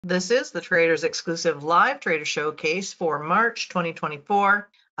This is the Traders exclusive live trader showcase for March 2024.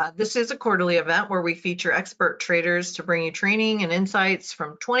 This is a quarterly event where we feature expert traders to bring you training and insights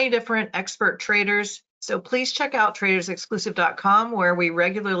from 20 different expert traders. So please check out tradersexclusive.com, where we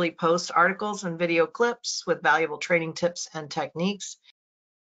regularly post articles and video clips with valuable trading tips and techniques.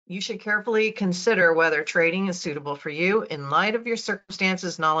 You should carefully consider whether trading is suitable for you in light of your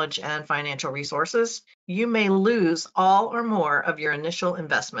circumstances, knowledge, and financial resources. You may lose all or more of your initial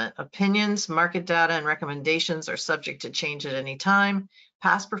investment. Opinions, market data, and recommendations are subject to change at any time.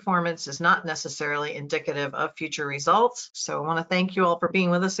 Past performance is not necessarily indicative of future results. So I want to thank you all for being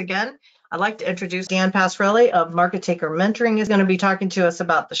with us again. I'd like to introduce Dan Passarelli of Market Taker Mentoring. Is going to be talking to us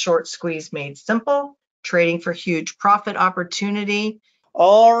about the short squeeze made simple, trading for huge profit opportunity.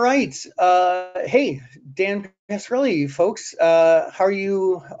 All right. Hey, Dan Passarelli, folks. How are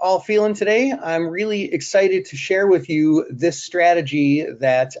you all feeling today? I'm really excited to share with you this strategy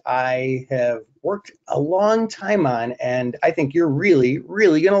that I have worked a long time on, and I think you're really,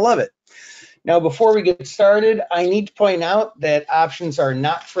 really going to love it. Now, before we get started, I need to point out that options are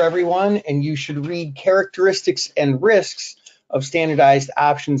not for everyone, and you should read characteristics and risks of standardized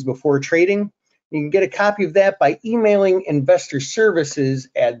options before trading. You can get a copy of that by emailing investor services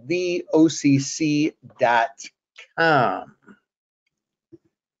at theocc.com.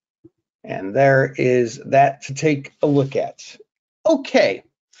 And there is that to take a look at. Okay.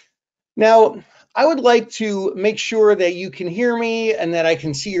 Now, I would like to make sure that you can hear me and that I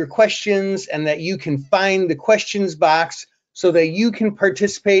can see your questions and that you can find the questions box so that you can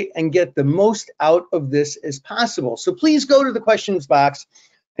participate and get the most out of this as possible. So please go to the questions box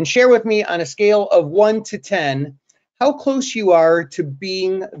and share with me on a scale of 1 to 10 how close you are to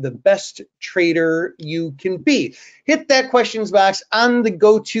being the best trader you can be. Hit that questions box on the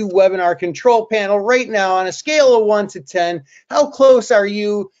GoToWebinar control panel right now on a scale of 1 to 10. How close are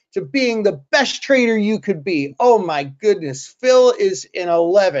you to being the best trader you could be? Oh my goodness, Phil is in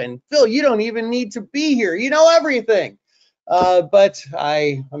 11. Phil, you don't even need to be here. You know everything. But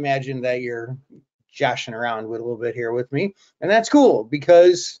I imagine that you're joshing around with a little bit here with me, and that's cool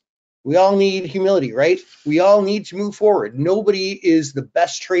because we all need humility, right? We all need to move forward. Nobody is the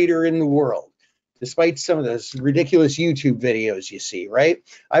best trader in the world, despite some of those ridiculous YouTube videos you see, right?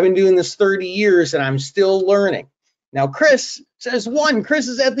 I've been doing this 30 years and I'm still learning. Now, Chris says 1. Chris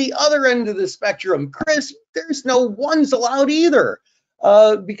is at the other end of the spectrum. Chris, there's no 1s allowed either.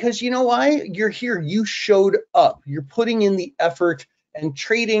 Because you know why? You're here. You showed up. You're putting in the effort, and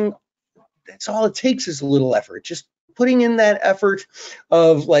trading, that's all it takes is a little effort. Just putting in that effort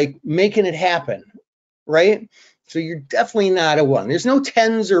of like making it happen, right? So you're definitely not a 1. There's no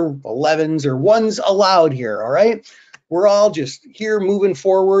 10s or 11s or 1s allowed here, all right? We're all just here moving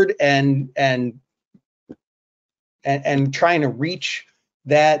forward and trying to reach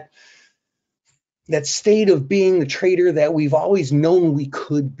that state of being the trader that we've always known we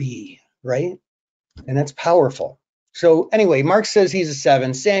could be, right? And that's powerful. So anyway, Mark says he's a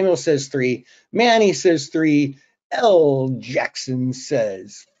 7. Samuel says 3. Manny says 3. L. Jackson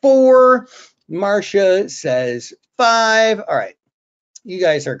says 4. Marcia says 5. All right. You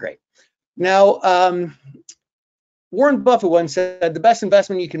guys are great. Now, Warren Buffett once said, the best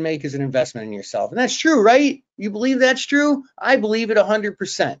investment you can make is an investment in yourself. And that's true, right? You believe that's true? I believe it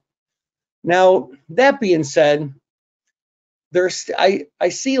 100%. Now, that being said, I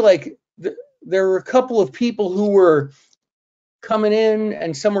see like there were a couple of people who were coming in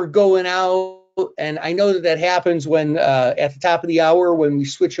and some were going out. And I know that happens when at the top of the hour, when we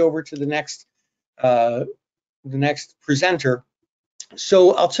switch over to the next presenter.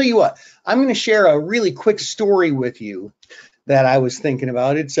 So I'll tell you what, I'm going to share a really quick story with you that I was thinking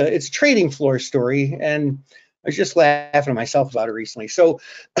about. It's a trading floor story, and I was just laughing at myself about it recently. So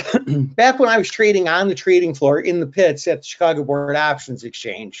back when I was trading on the trading floor in the pits at the Chicago Board Options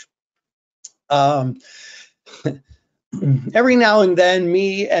Exchange, every now and then,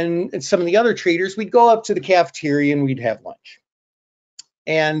 me and some of the other traders, we'd go up to the cafeteria and we'd have lunch.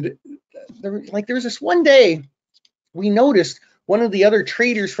 And there was this one day we noticed one of the other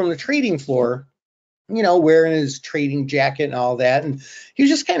traders from the trading floor, you know, wearing his trading jacket and all that. And he was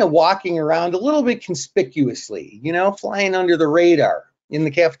just kind of walking around a little bit conspicuously, you know, flying under the radar in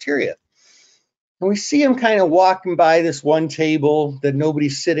the cafeteria. And we see him kind of walking by this one table that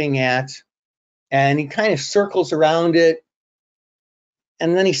nobody's sitting at. And he kind of circles around it.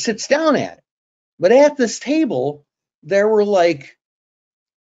 And then he sits down at it. But at this table, there were like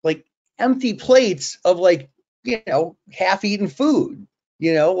empty plates of like, you know, half-eaten food,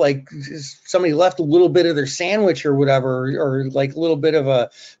 you know, like somebody left a little bit of their sandwich or whatever, or like a little bit of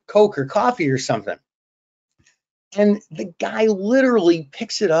a Coke or coffee or something. And the guy literally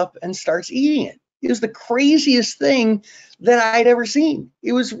picks it up and starts eating it. It was the craziest thing that I'd ever seen.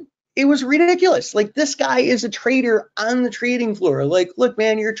 It was ridiculous. Like, this guy is a trader on the trading floor. Like, look,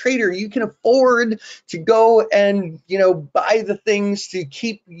 man, you're a trader. You can afford to go and, buy the things to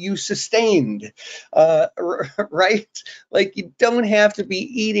keep you sustained, right? Like, you don't have to be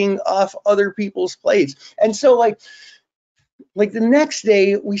eating off other people's plates. And so, like the next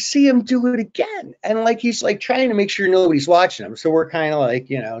day we see him do it again, and like he's like trying to make sure nobody's watching him, so we're kind of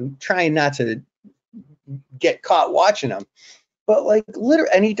like trying not to get caught watching him. But like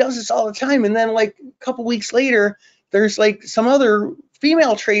literally, and he does this all the time, and then like a couple weeks later there's like some other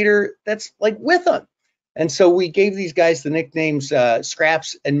female trader that's like with him, and so we gave these guys the nicknames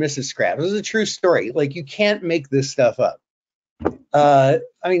Scraps and Mrs. Scraps. This is a true story. Like, you can't make this stuff up. I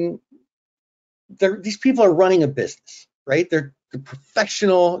mean, these people are running a business, right? They're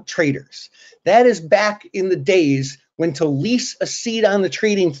professional traders. That is back in the days when to lease a seat on the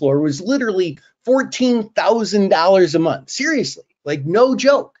trading floor was literally $14,000 a month. Seriously, like, no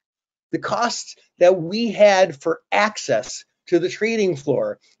joke. The costs that we had for access to the trading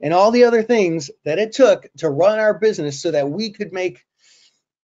floor and all the other things that it took to run our business so that we could make,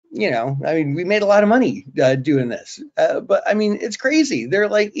 I mean, we made a lot of money doing this. But I mean, it's crazy. They're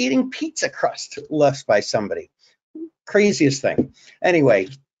like eating pizza crust left by somebody. Craziest thing. Anyway,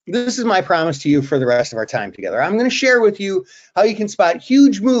 this is my promise to you for the rest of our time together. I'm going to share with you how you can spot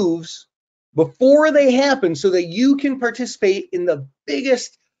huge moves before they happen so that you can participate in the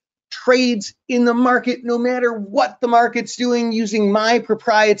biggest trades in the market, no matter what the market's doing, using my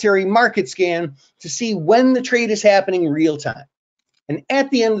proprietary market scan to see when the trade is happening real time. And at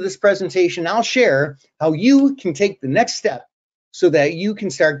the end of this presentation, I'll share how you can take the next step so that you can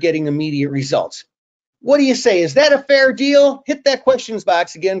start getting immediate results. What do you say? Is that a fair deal? Hit that questions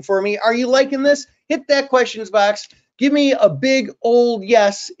box again for me. Are you liking this? Hit that questions box. Give me a big old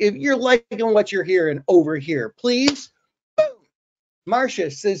yes if you're liking what you're hearing over here, please. Boom. Marcia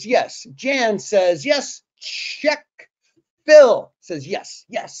says yes. Jan says yes. Check. Phil says yes,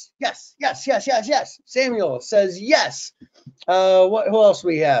 yes, yes, yes, yes, yes, yes. Samuel says yes. Who else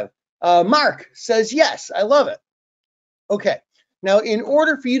we have? Mark says yes. I love it. Okay. Now, in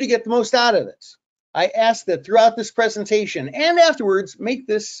order for you to get the most out of this, I ask that throughout this presentation and afterwards, make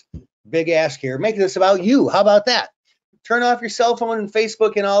this big ask here. Make this about you. How about that? Turn off your cell phone and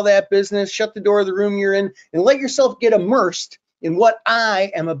Facebook and all that business. Shut the door of the room you're in and let yourself get immersed in what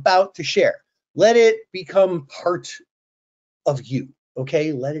I am about to share. Let it become part of you.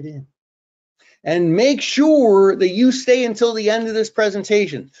 Okay? Let it in. And make sure that you stay until the end of this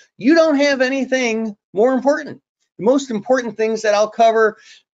presentation. You don't have anything more important. The most important things that I'll cover,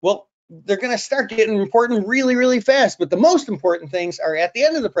 well, they're going to start getting important really, really fast. But the most important things are at the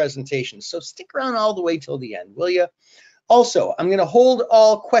end of the presentation. So stick around all the way till the end, will you? Also, I'm going to hold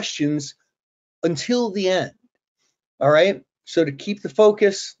all questions until the end. All right? So to keep the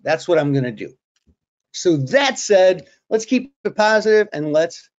focus, that's what I'm going to do. So that said, let's keep it positive and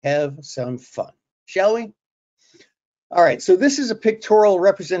let's have some fun, shall we? All right, so this is a pictorial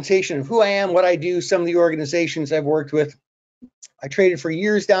representation of who I am, what I do, some of the organizations I've worked with. I traded for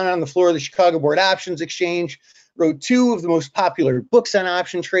years down on the floor of the Chicago Board Options Exchange, wrote 2 of the most popular books on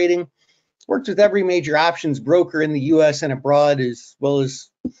option trading, worked with every major options broker in the US and abroad, as well as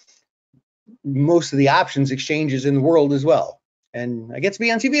most of the options exchanges in the world as well. And I get to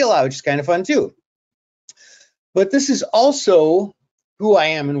be on TV a lot, which is kind of fun too. But this is also who I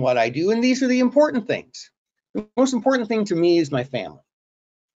am and what I do, and these are the important things. The most important thing to me is my family.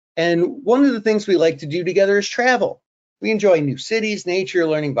 And one of the things we like to do together is travel. We enjoy new cities, nature,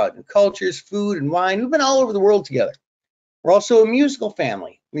 learning about new cultures, food, and wine. We've been all over the world together. We're also a musical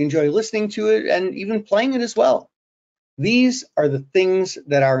family. We enjoy listening to it and even playing it as well. These are the things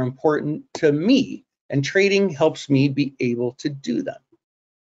that are important to me, and trading helps me be able to do them.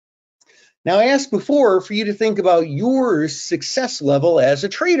 Now, I asked before for you to think about your success level as a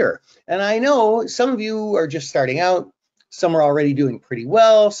trader. And I know some of you are just starting out. Some are already doing pretty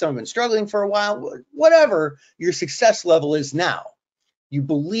well. Some have been struggling for a while. Whatever your success level is now, you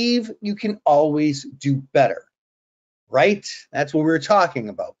believe you can always do better, right? That's what we were talking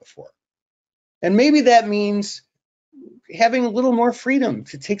about before. And maybe that means having a little more freedom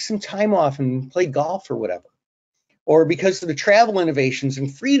to take some time off and play golf or whatever. Or because of the travel innovations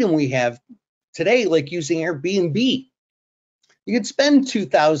and freedom we have today, like using Airbnb. You could spend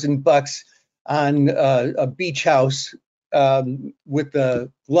 $2,000 on a beach house with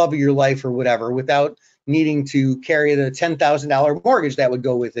the love of your life or whatever, without needing to carry the $10,000 mortgage that would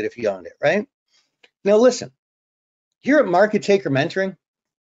go with it if you owned it, right? Now listen, here at Market Taker Mentoring,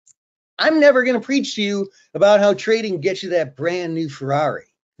 I'm never going to preach to you about how trading gets you that brand new Ferrari,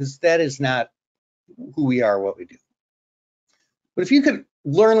 because that is not who we are, what we do. But if you could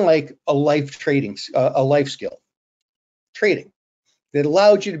learn like a life skill, trading, that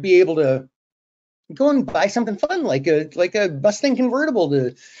allowed you to be able to go and buy something fun, like a Mustang convertible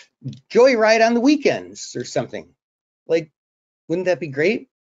to joyride on the weekends or something. Like, wouldn't that be great?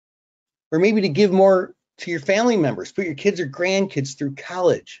 Or maybe to give more to your family members, put your kids or grandkids through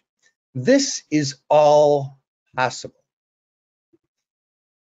college. This is all possible.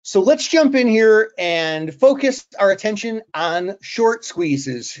 So let's jump in here and focus our attention on short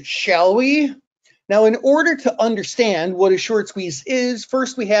squeezes, shall we? Now, in order to understand what a short squeeze is,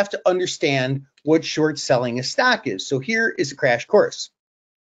 first we have to understand what short selling a stock is. So here is a crash course.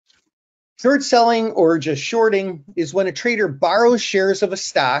 Short selling, or just shorting, is when a trader borrows shares of a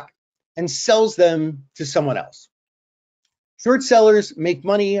stock and sells them to someone else. Short sellers make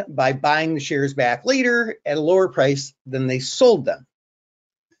money by buying the shares back later at a lower price than they sold them.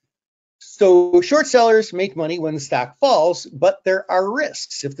 So short sellers make money when the stock falls, but there are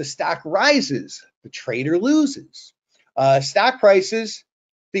risks. If the stock rises, the trader loses. Stock prices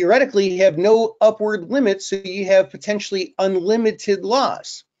theoretically have no upward limit, so you have potentially unlimited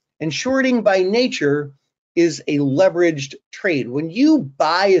loss. And shorting by nature is a leveraged trade. When you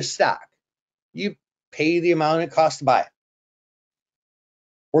buy a stock, you pay the amount it costs to buy it.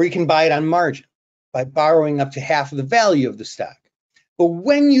 Or you can buy it on margin by borrowing up to half of the value of the stock. But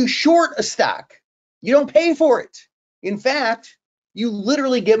when you short a stock, you don't pay for it. In fact, you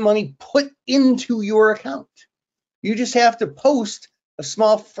literally get money put into your account. You just have to post a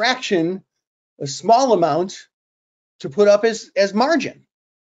small fraction, a small amount to put up as margin.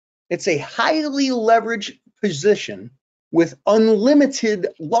 It's a highly leveraged position with unlimited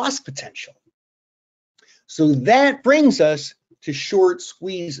loss potential. So that brings us to short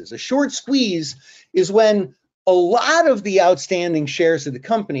squeezes. A short squeeze is when a lot of the outstanding shares of the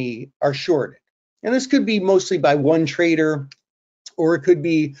company are shorted. And this could be mostly by one trader, or it could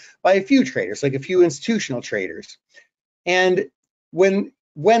be by a few traders, like a few institutional traders. And when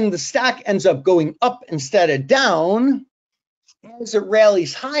the stock ends up going up instead of down, as it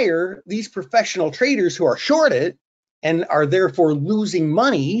rallies higher, these professional traders who are shorted and are therefore losing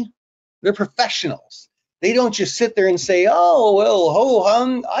money, they're professionals. They don't just sit there and say, oh, well,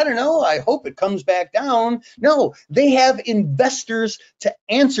 ho-hum, I don't know, I hope it comes back down. No, they have investors to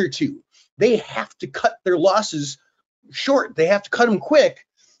answer to. They have to cut their losses short. They have to cut them quick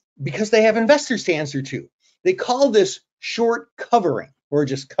because they have investors to answer to. They call this short covering, or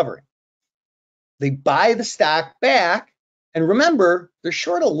just covering. They buy the stock back, and remember, they're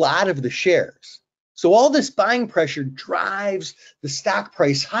short a lot of the shares. So all this buying pressure drives the stock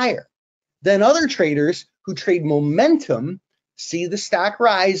price higher. Then other traders who trade momentum see the stock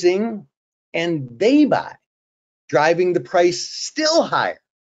rising and they buy, driving the price still higher.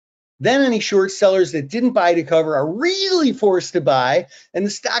 Then any short sellers that didn't buy to cover are really forced to buy, and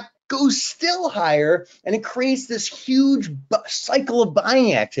the stock goes still higher, and it creates this huge cycle of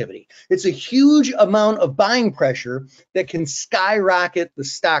buying activity. It's a huge amount of buying pressure that can skyrocket the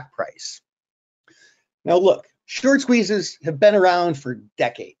stock price. Now look, short squeezes have been around for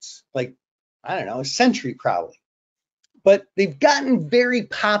decades, like, I don't know, a century probably. But they've gotten very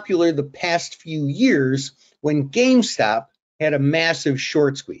popular the past few years when GameStop had a massive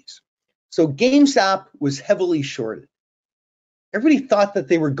short squeeze. So GameStop was heavily shorted. Everybody thought that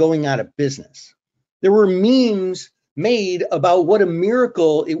they were going out of business. There were memes made about what a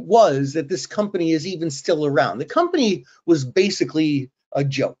miracle it was that this company is even still around. The company was basically a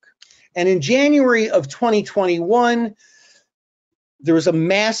joke. And in January of 2021, there was a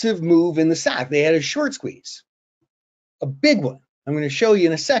massive move in the stock. They had a short squeeze, a big one. I'm going to show you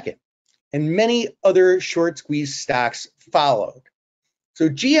in a second. And many other short squeeze stocks followed. So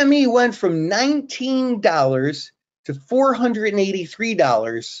GME went from $19 to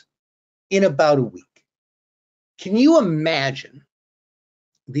 $483 in about a week. Can you imagine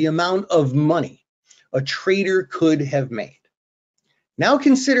the amount of money a trader could have made? Now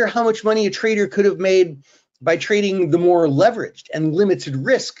consider how much money a trader could have made by trading the more leveraged and limited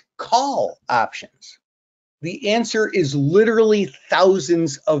risk call options. The answer is literally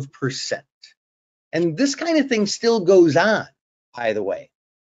thousands of percent. And this kind of thing still goes on, by the way.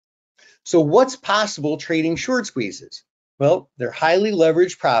 So what's possible trading short squeezes? Well, they're highly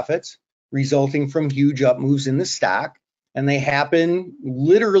leveraged profits resulting from huge up moves in the stock, and they happen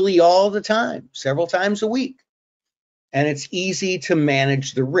literally all the time, several times a week. And it's easy to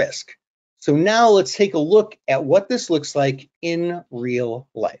manage the risk. So now let's take a look at what this looks like in real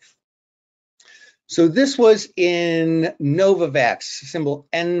life. So this was in Novavax, symbol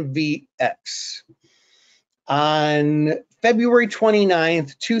NVX. On February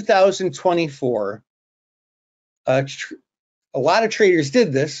 29th, 2024, a lot of traders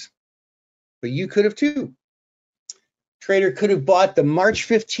did this, but you could have too. Trader could have bought the March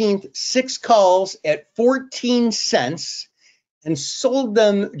 15th 6 calls at 14 cents and sold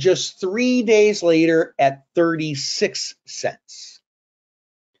them just 3 days later at 36 cents.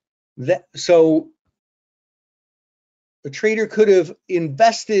 So the trader could have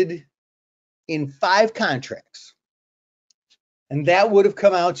invested in 5 contracts, and that would have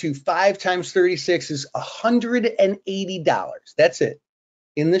come out to 5 times 36 is $180. That's it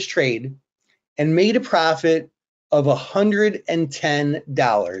in this trade, and made a profit of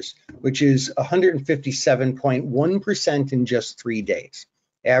 $110, which is 157.1% in just 3 days.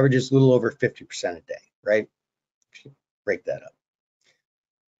 Average is a little over 50% a day, right? Break that up.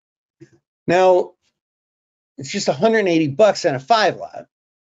 Now, it's just 180 bucks on a 5 lot.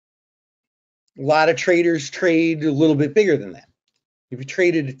 A lot of traders trade a little bit bigger than that. If you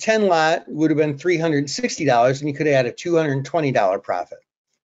traded a 10 lot, it would have been $360, and you could have had a $220 profit.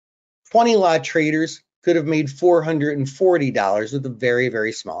 20 lot traders could have made $440 with a very,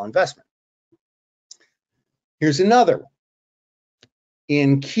 very small investment. Here's another one.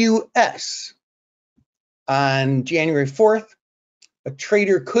 In QS, on January 4th, a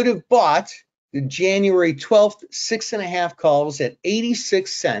trader could have bought the January 12th 6.5 calls at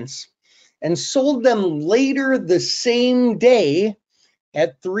 86 cents and sold them later the same day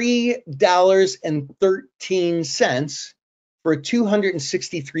at $3.13 for a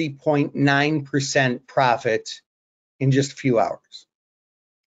 263.9% profit in just a few hours.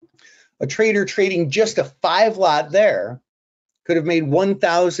 A trader trading just a 5 lot there could have made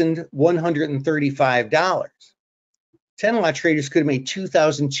 $1,135. 10 lot traders could have made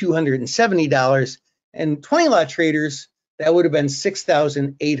 $2,270, and 20 lot traders, that would have been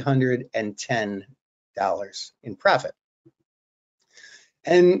 $6,810 in profit.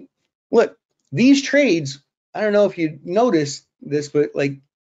 And look, these trades, I don't know if you noticed this, but like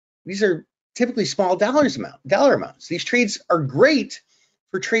these are typically small dollar amounts. These trades are great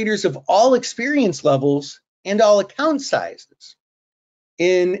for traders of all experience levels and all account sizes.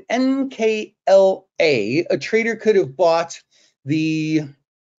 In NKLA, a trader could have bought the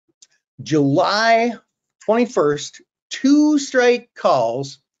July 21st 2 strike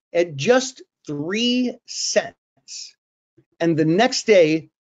calls at just 3 cents, and the next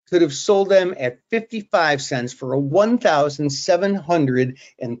day could have sold them at 55 cents for a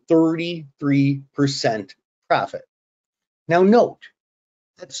 1,733% profit. Now note,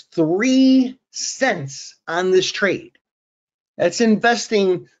 that's 3 cents on this trade. That's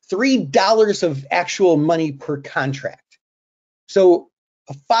investing $3 of actual money per contract. So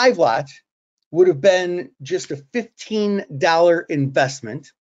a 5 lot would have been just a $15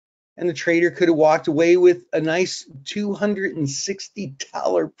 investment, and the trader could have walked away with a nice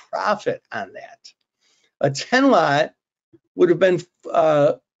 $260 profit on that. A 10 lot would have been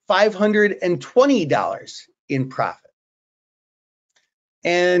 $520 in profit.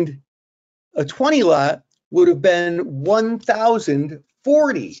 And a 20 lot would have been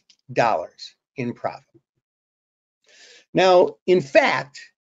 $1,040 in profit. Now, in fact,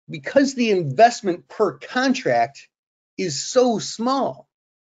 because the investment per contract is so small,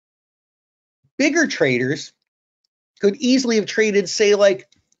 bigger traders could easily have traded, say, like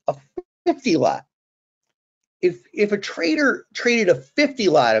a 50 lot. If a trader traded a 50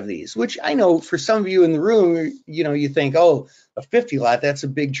 lot of these, which I know for some of you in the room, you think, oh, a 50 lot, that's a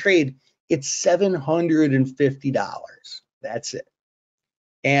big trade. It's $750. That's it.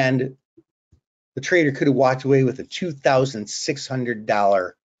 And the trader could have walked away with a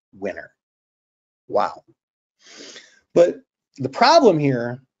 $2,600 winner. Wow. But the problem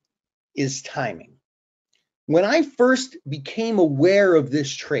here is timing. When I first became aware of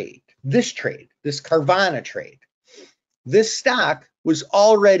this Carvana trade, this stock was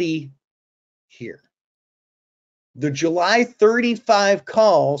already here. The July 35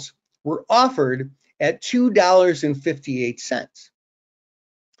 calls were offered at $2.58.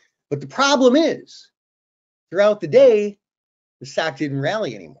 But the problem is, throughout the day, the stock didn't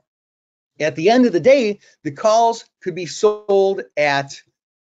rally anymore. At the end of the day, the calls could be sold at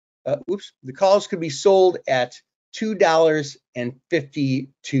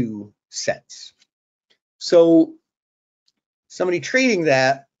 $2.52. So somebody trading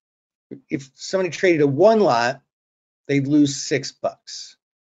that, if somebody traded a 1 lot, they'd lose $6,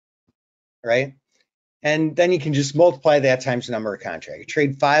 right? And then you can just multiply that times the number of contracts. You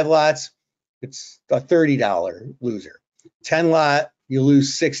trade 5 lots, it's a $30 loser. 10 lot, you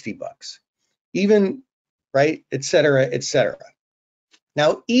lose $60. even, right, et cetera, et cetera.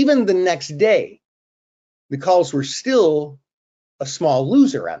 Now, even the next day, the calls were still a small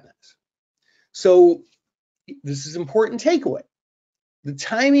loser on this. So this is an important takeaway. The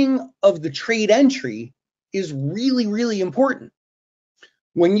timing of the trade entry is really, really important.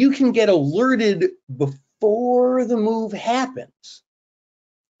 When you can get alerted before the move happens,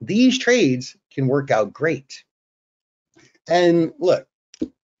 these trades can work out great. And look,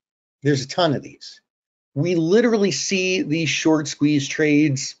 there's a ton of these. We literally see these short squeeze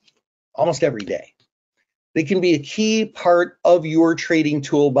trades almost every day. They can be a key part of your trading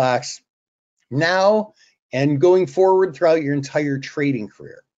toolbox now and going forward throughout your entire trading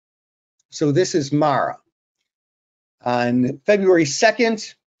career. So this is Mara. On February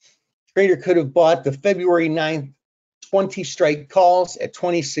 2nd, trader could have bought the February 9th 20 strike calls at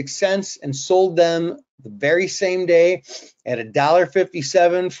 26 cents and sold them the very same day at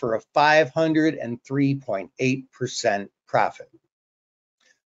 $1.57 for a 503.8% profit.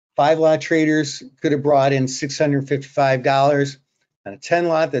 5-lot traders could have brought in $655 on a 10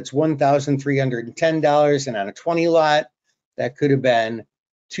 lot, that's $1,310, and on a 20 lot, that could have been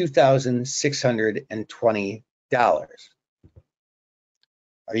 $2,620.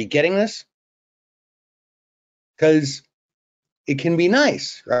 Are you getting this? Because it can be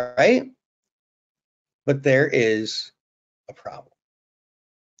nice, right? But there is a problem.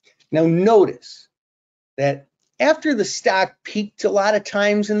 Now notice that after the stock peaked a lot of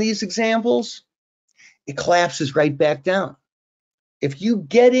times in these examples, it collapses right back down. If you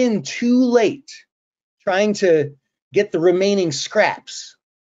get in too late trying to get the remaining scraps,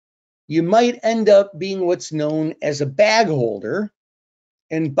 you might end up being what's known as a bag holder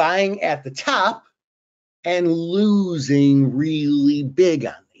and buying at the top and losing really big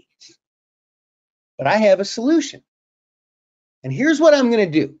on these. But I have a solution. And here's what I'm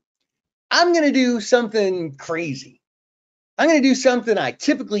going to do. I'm going to do something crazy. I'm going to do something I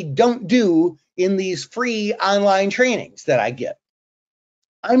typically don't do in these free online trainings that I get.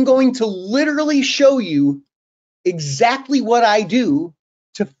 I'm going to literally show you exactly what I do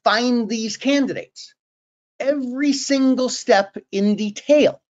to find these candidates. Every single step in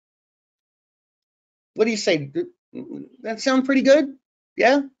detail. What do you say? That sound pretty good?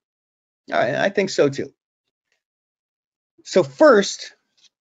 Yeah? All right, I think so too. So first,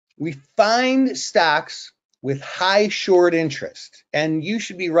 we find stocks with high short interest. And you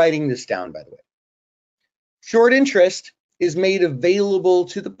should be writing this down, by the way. Short interest is made available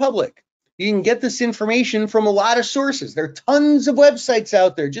to the public. You can get this information from a lot of sources. There are tons of websites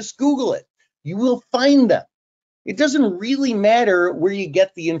out there. Just Google it. You will find them. It doesn't really matter where you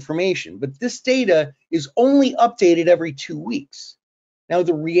get the information, but this data is only updated every 2 weeks. Now,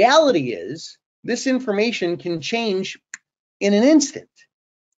 the reality is this information can change in an instant,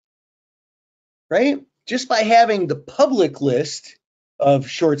 right? Just by having the public list of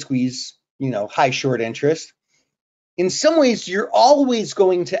short squeeze, high short interest, in some ways, you're always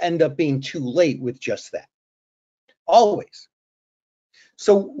going to end up being too late with just that. Always.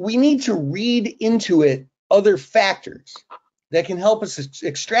 So we need to read into it other factors that can help us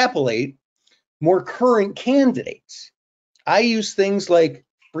extrapolate more current candidates. I use things like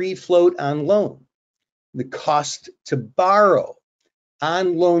free float on loan, the cost to borrow,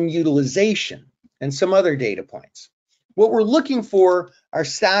 on loan utilization, and some other data points. What we're looking for are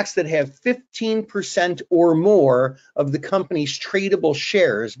stocks that have 15% or more of the company's tradable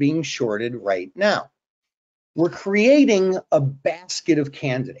shares being shorted right now. We're creating a basket of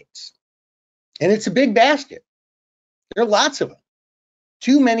candidates, and it's a big basket. There are lots of them,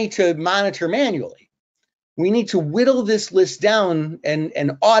 too many to monitor manually. We need to whittle this list down and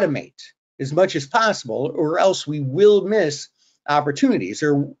automate as much as possible, or else we will miss opportunities,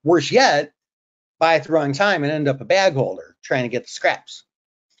 or worse yet, buy at the wrong time and end up a bag holder trying to get the scraps.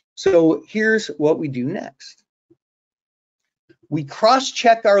 So here's what we do next. We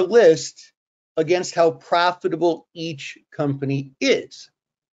cross-check our list against how profitable each company is,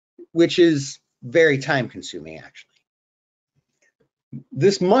 which is very time-consuming, actually.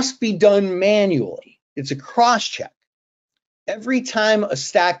 This must be done manually. It's a cross-check. Every time a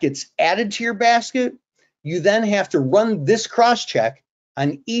stock gets added to your basket, you then have to run this cross-check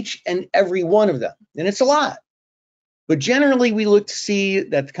on each and every one of them. And it's a lot. But generally, we look to see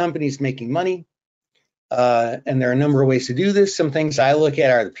that the company's making money. And there are a number of ways to do this. Some things I look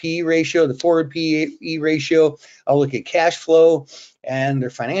at are the PE ratio, the forward PE ratio. I'll look at cash flow and their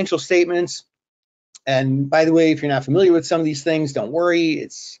financial statements. And by the way, if you're not familiar with some of these things, don't worry.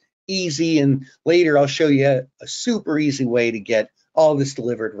 It's easy. And later, I'll show you a super easy way to get all this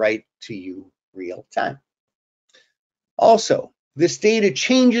delivered right to you real time. Also, This data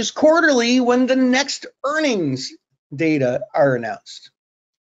changes quarterly when the next earnings data are announced.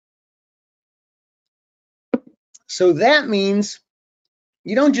 So that means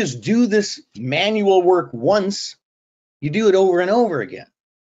you don't just do this manual work once, you do it over and over again.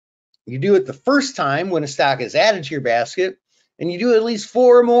 You do it the first time when a stock is added to your basket, and you do it at least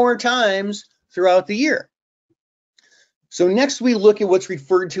 4 more times throughout the year. So next we look at what's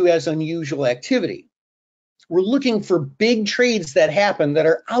referred to as unusual activity. We're looking for big trades that happen that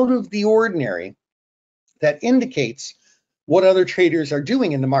are out of the ordinary, that indicates what other traders are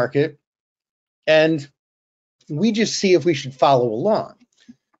doing in the market, and we just see if we should follow along.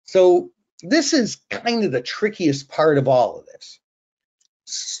 So this is kind of the trickiest part of all of this.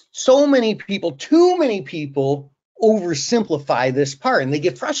 So many people, too many people, oversimplify this part and they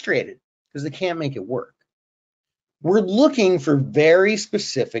get frustrated because they can't make it work. We're looking for very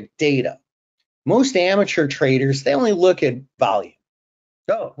specific data. Most amateur traders, they only look at volume.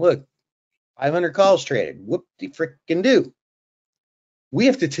 Oh, look, 500 calls traded. Whoop-de-frickin' do. We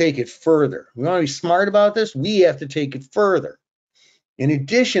have to take it further. We want to be smart about this. We have to take it further. In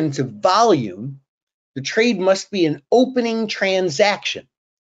addition to volume, the trade must be an opening transaction,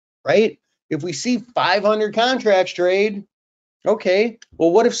 right? If we see 500 contracts trade, okay,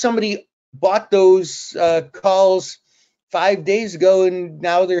 well, what if somebody bought those calls 5 days ago and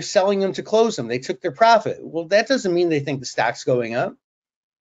now they're selling them to close them? They took their profit. Well, that doesn't mean they think the stock's going up.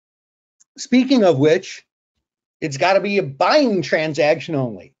 Speaking of which, it's got to be a buying transaction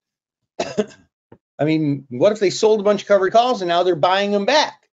only. I mean, what if they sold a bunch of covered calls and now they're buying them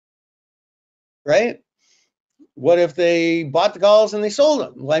back, right? What if they bought the calls and they sold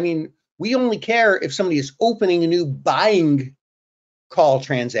them? Well, I mean, we only care if somebody is opening a new buying call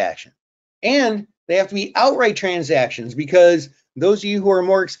transaction. And they have to be outright transactions, because those of you who are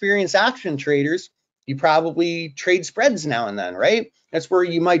more experienced option traders, you probably trade spreads now and then, right? That's where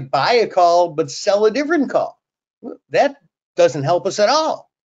you might buy a call but sell a different call. That doesn't help us at all.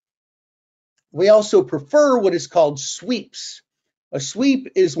 We also prefer what is called sweeps. A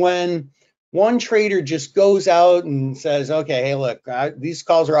sweep is when one trader just goes out and says, okay, hey, look, these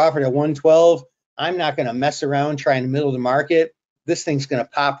calls are offered at 112. I'm not going to mess around trying to middle the market. This thing's going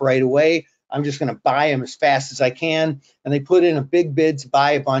to pop right away. I'm just going to buy them as fast as I can. And they put in a big bid to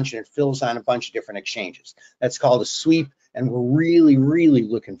buy a bunch, and it fills on a bunch of different exchanges. That's called a sweep, and we're really, really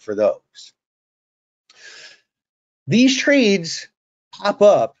looking for those. These trades pop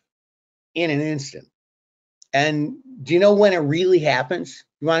up in an instant. And do you know when it really happens?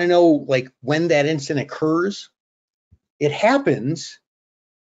 You want to know like when that instant occurs? It happens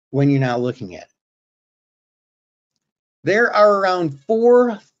when you're not looking at it. There are around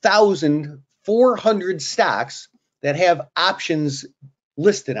 4,400 stocks that have options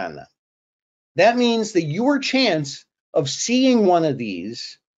listed on them. That means that your chance of seeing one of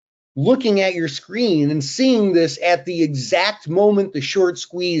these, looking at your screen and seeing this at the exact moment the short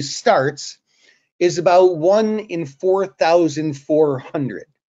squeeze starts, is about 1 in 4,400,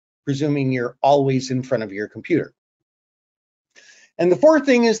 presuming you're always in front of your computer. And the fourth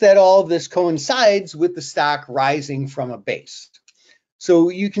thing is that all of this coincides with the stock rising from a base. So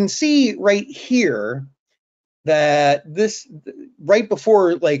you can see right here that this, right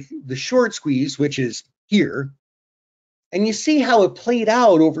before like the short squeeze, which is here, and you see how it played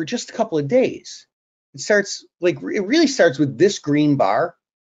out over just a couple of days. It really starts with this green bar.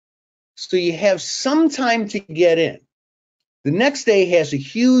 So you have some time to get in. The next day has a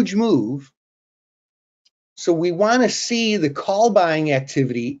huge move. So we want to see the call buying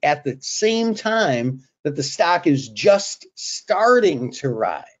activity at the same time that the stock is just starting to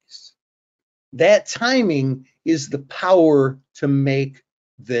rise. That timing is the power to make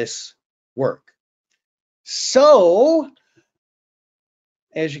this work. So,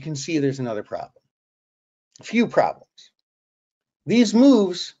 as you can see, there's another problem. A few problems. These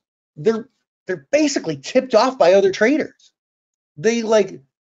moves, they're basically tipped off by other traders.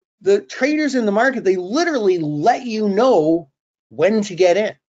 The traders in the market, they literally let you know when to get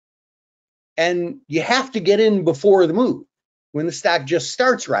in. And you have to get in before the move, when the stock just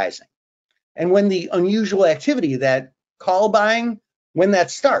starts rising. And when the unusual activity, that call buying, when that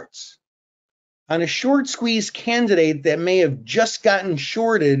starts. On a short squeeze candidate that may have just gotten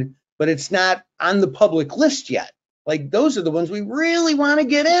shorted, but it's not on the public list yet. Like, those are the ones we really want to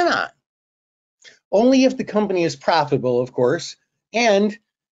get in on. Only if the company is profitable, of course. And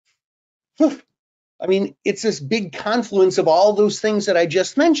I mean, it's this big confluence of all those things that I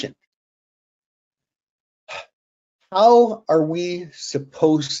just mentioned. How are we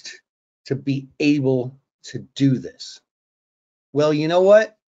supposed to be able to do this? Well, you know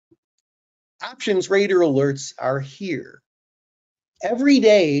what? Options radar alerts are here. Every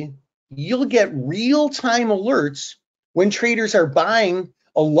day, you'll get real-time alerts when traders are buying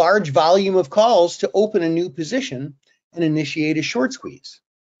a large volume of calls to open a new position and initiate a short squeeze.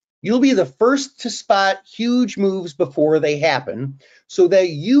 You'll be the first to spot huge moves before they happen so that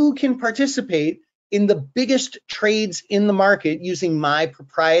you can participate in the biggest trades in the market using my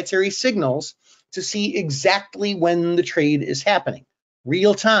proprietary signals to see exactly when the trade is happening,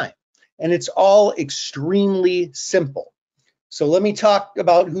 real time. And it's all extremely simple. So let me talk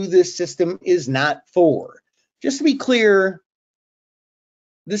about who this system is not for. Just to be clear,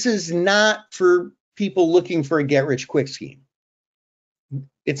 this is not for people looking for a get-rich-quick scheme.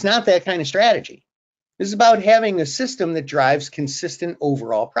 It's not that kind of strategy. This is about having a system that drives consistent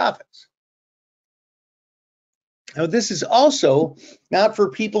overall profits. Now, this is also not for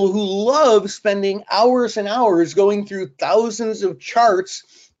people who love spending hours and hours going through thousands of charts,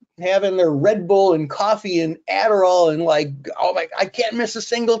 having their Red Bull and coffee and Adderall and like, oh my, I can't miss a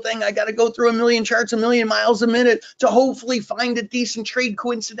single thing. I got to go through a million charts, a million miles a minute to hopefully find a decent trade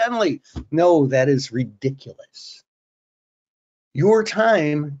coincidentally. No, that is ridiculous. Your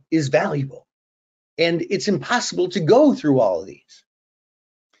time is valuable, and it's impossible to go through all of these.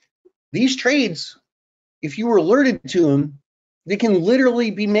 These trades, if you were alerted to them, they can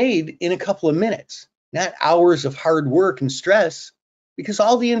literally be made in a couple of minutes, not hours of hard work and stress, because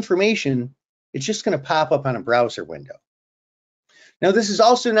all the information, it's just going to pop up on a browser window. Now, this is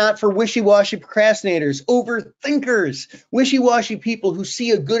also not for wishy-washy procrastinators, overthinkers, wishy-washy people who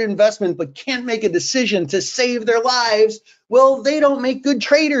see a good investment but can't make a decision to save their lives. Well, they don't make good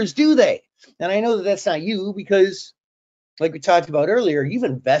traders, do they? And I know that that's not you because, like we talked about earlier, you've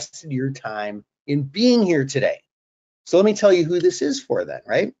invested your time in being here today. So let me tell you who this is for then,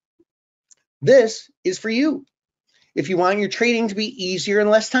 right? This is for you. If you want your trading to be easier and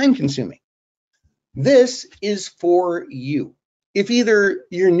less time consuming. This is for you. If either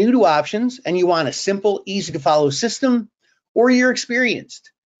you're new to options and you want a simple, easy to follow system, or you're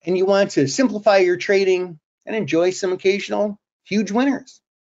experienced and you want to simplify your trading and enjoy some occasional huge winners.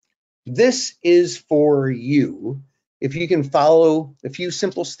 This is for you if you can follow a few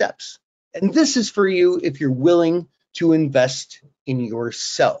simple steps. And this is for you if you're willing to invest in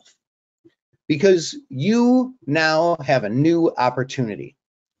yourself, because you now have a new opportunity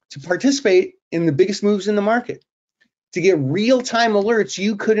to participate in the biggest moves in the market, to get real-time alerts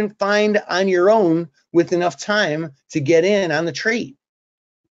you couldn't find on your own with enough time to get in on the trade.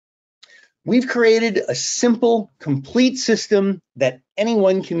 We've created a simple, complete system that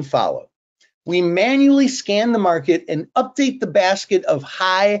anyone can follow. We manually scan the market and update the basket of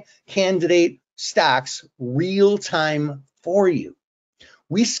high candidate stocks real time for you.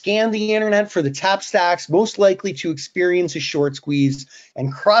 We scan the internet for the top stocks most likely to experience a short squeeze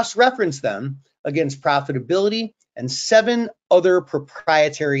and cross-reference them against profitability and 7 other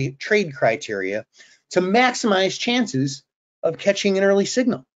proprietary trade criteria to maximize chances of catching an early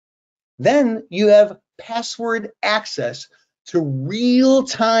signal. Then you have password access to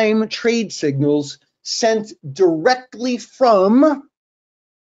real-time trade signals sent directly from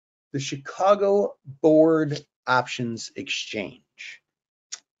the Chicago Board Options Exchange.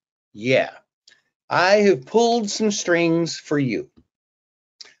 Yeah, I have pulled some strings for you.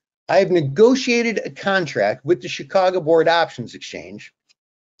 I have negotiated a contract with the Chicago Board Options Exchange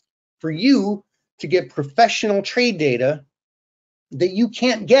for you to get professional trade data that you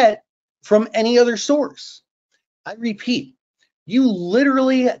can't get from any other source. I repeat, you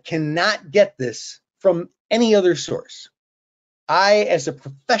literally cannot get this from any other source. I, as a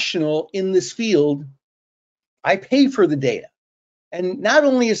professional in this field, I pay for the data. And not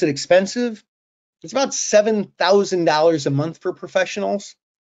only is it expensive, it's about $7,000 a month for professionals,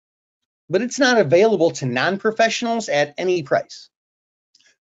 but it's not available to non-professionals at any price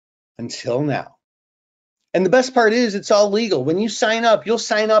until now. And the best part is it's all legal. When you sign up, you'll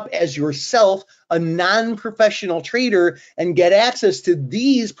sign up as yourself, a non-professional trader, and get access to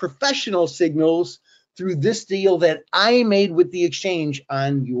these professional signals through this deal that I made with the exchange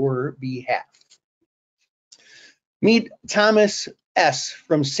on your behalf. Meet Thomas S.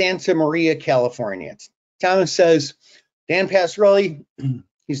 from Santa Maria, California. Thomas says, Dan Passarelli,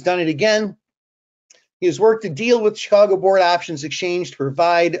 he's done it again. He has worked a deal with Chicago Board Options Exchange to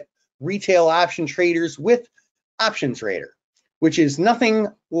provide retail option traders with Options Trader, which is nothing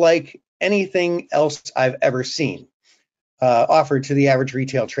like anything else I've ever seen offered to the average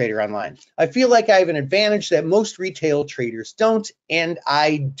retail trader online. I feel like I have an advantage that most retail traders don't, and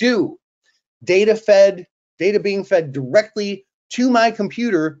I do. Data being fed directly to my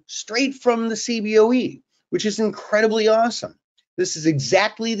computer straight from the CBOE, which is incredibly awesome. This is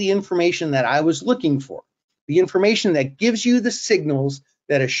exactly the information that I was looking for, the information that gives you the signals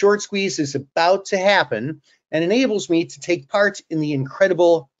that a short squeeze is about to happen and enables me to take part in the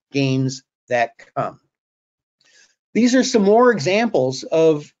incredible gains that come. These are some more examples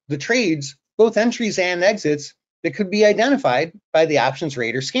of the trades, both entries and exits, that could be identified by the options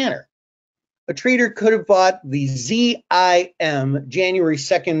rater scanner. A trader could have bought the ZIM January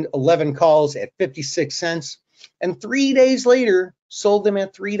 2nd 11 calls at 56 cents and 3 days later sold them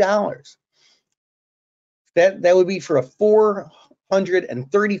at $3. That would be for a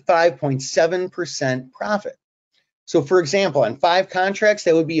 435.7% profit. So for example, on 5 contracts,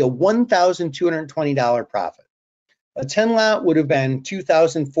 that would be a $1,220 profit. A 10 lot would have been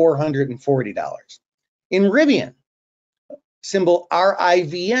 $2,440. In Rivian, symbol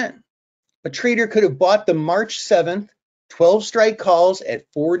RIVN, a trader could have bought the March 7th 12 strike calls at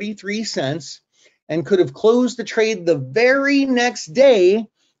 43 cents and could have closed the trade the very next day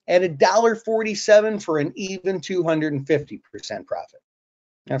at $1.47 for an even 250% profit.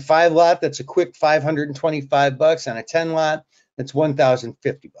 On a 5 lot, that's a quick $525. On a 10 lot, that's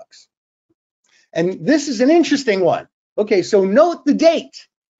 $1,050. And this is an interesting one. Okay, so note the date.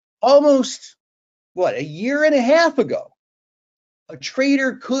 Almost, a year and a half ago, a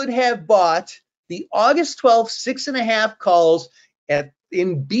trader could have bought the August 12th 6.5 calls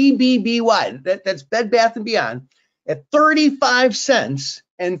in BBBY, that's Bed Bath & Beyond, at 35 cents,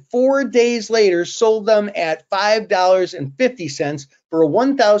 and 4 days later sold them at $5.50 for a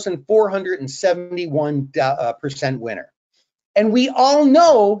 1,471% winner. And we all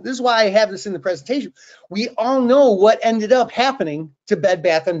know, this is why I have this in the presentation, we all know what ended up happening to Bed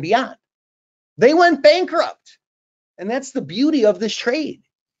Bath & Beyond. They went bankrupt. And that's the beauty of this trade.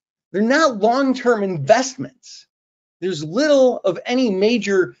 They're not long-term investments. There's little of any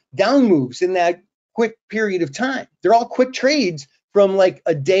major down moves in that quick period of time. They're all quick trades from like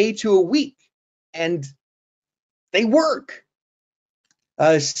a day to a week, and they work.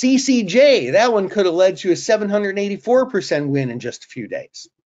 CCJ, that one could have led to a 784% win in just a few days.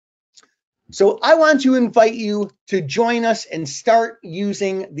 So I want to invite you to join us and start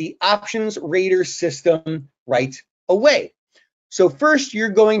using the options rater system right away. So first, you're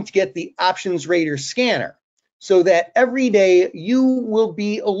going to get the options rater scanner so that every day you will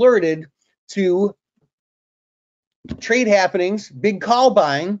be alerted to trade happenings, big call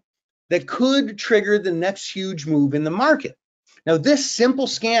buying that could trigger the next huge move in the market. Now, this simple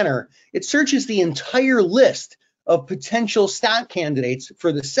scanner, it searches the entire list of potential stock candidates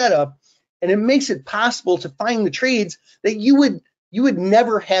for the setup, and it makes it possible to find the trades that you would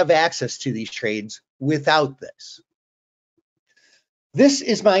never have access to these trades without this. This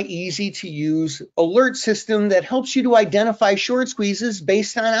is my easy to use alert system that helps you to identify short squeezes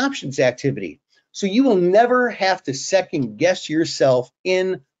based on options activity. So you will never have to second guess yourself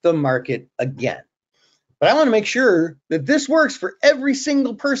in the market again. But I want to make sure that this works for every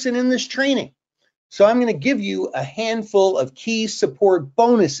single person in this training. So I'm going to give you a handful of key support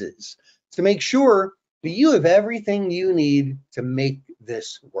bonuses to make sure that you have everything you need to make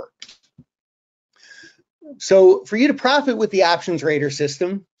this work. So for you to profit with the options rater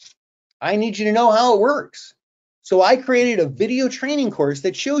system, I need you to know how it works. So I created a video training course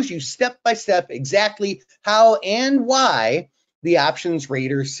that shows you step by step exactly how and why the options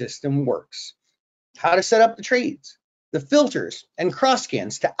rater system works. How to set up the trades, the filters and cross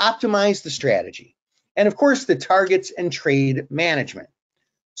scans to optimize the strategy, and of course the targets and trade management.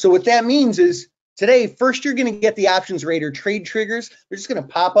 So what that means is today, first you're going to get the options rater trade triggers. They're just going to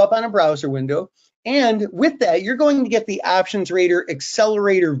pop up on a browser window. And with that, you're going to get the options rater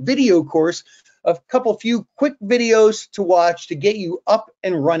accelerator video course, a few quick videos to watch to get you up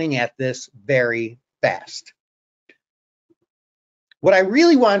and running at this very fast. What I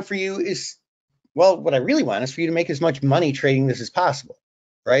really want for you is, for you to make as much money trading this as possible,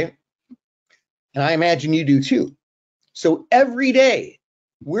 right? And I imagine you do too. So every day,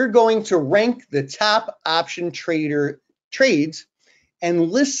 we're going to rank the top option trader trades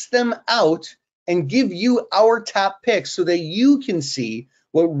and list them out and give you our top picks so that you can see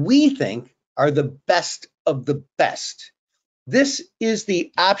what we think are the best of the best. This is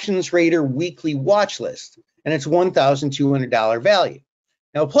the Options Rater weekly watch list, and it's $1,200 value.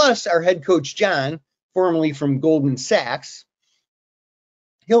 Now, plus our head coach, John, formerly from Goldman Sachs,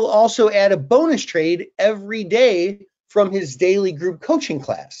 he'll also add a bonus trade every day from his daily group coaching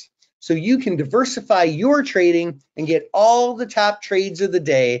class. So you can diversify your trading and get all the top trades of the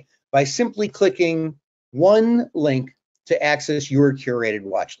day by simply clicking one link to access your curated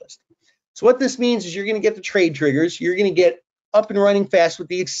watch list. So what this means is you're going to get the trade triggers, you're going to get up and running fast with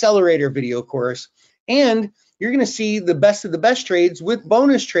the accelerator video course, and you're going to see the best of the best trades with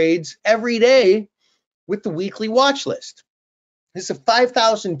bonus trades every day with the weekly watch list. This is a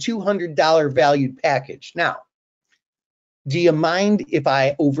 $5,200 valued package. Now, do you mind if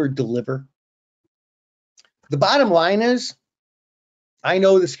I over deliver? The bottom line is, I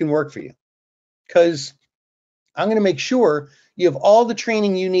know this can work for you because I'm going to make sure you have all the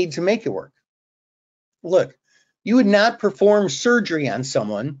training you need to make it work. Look, you would not perform surgery on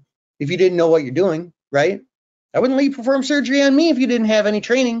someone if you didn't know what you're doing, right? I wouldn't let you perform surgery on me if you didn't have any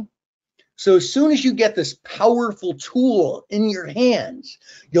training. So as soon as you get this powerful tool in your hands,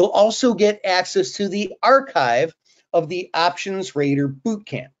 you'll also get access to the archive of the Options Raider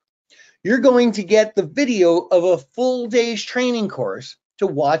Bootcamp. You're going to get the video of a full day's training course to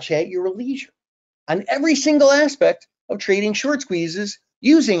watch at your leisure on every single aspect of trading short squeezes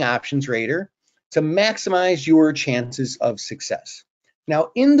using Options Raider to maximize your chances of success. Now,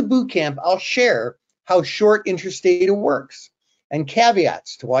 in the bootcamp, I'll share how short interest data works and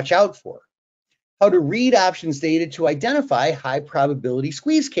caveats to watch out for, how to read options data to identify high probability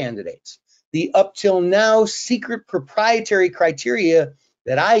squeeze candidates, the up till now secret proprietary criteria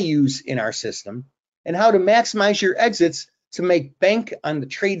that I use in our system, and how to maximize your exits to make bank on the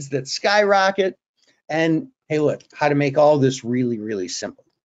trades that skyrocket. And hey, look, how to make all this really, really simple.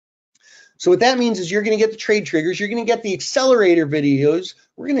 So what that means is you're going to get the trade triggers, you're going to get the accelerator videos,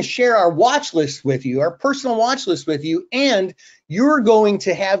 we're going to share our watch list with you, our personal watch list with you, and you're going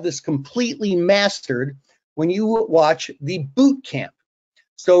to have this completely mastered when you watch the boot camp.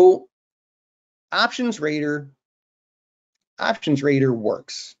 So Options Raider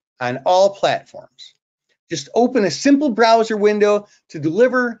works on all platforms. Just open a simple browser window to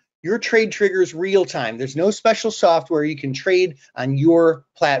deliver your trade triggers real time. There's no special software. You can trade on your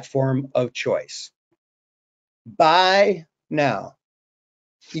platform of choice. Buy now.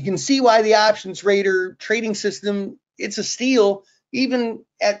 You can see why the Options Raider trading system, it's a steal even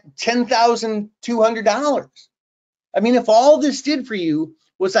at $10,200. I mean, if all this did for you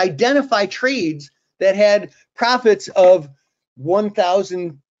was identify trades that had profits of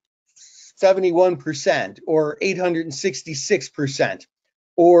 1,071% or 866%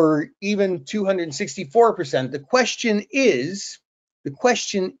 or even 264%, the question is,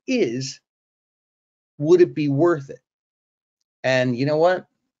 would it be worth it? And you know what?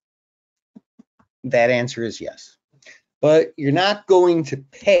 That answer is yes. But you're not going to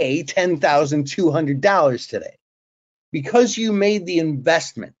pay $10,200 today because you made the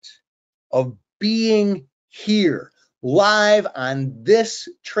investment of being here live on this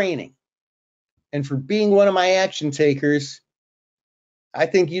training. And for being one of my action takers, I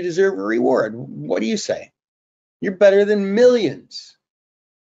think you deserve a reward. What do you say? You're better than millions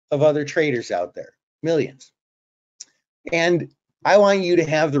of other traders out there, millions. And I want you to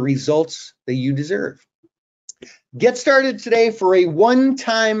have the results that you deserve. Get started today for a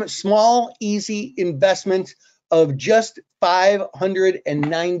one-time small, easy investment of just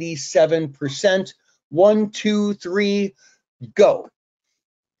 597%. 1, 2, 3, go.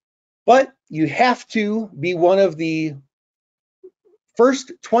 But you have to be one of the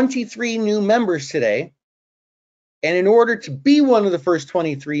first 23 new members today. And in order to be one of the first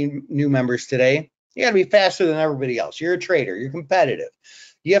 23 new members today, you got to be faster than everybody else. You're a trader. You're competitive.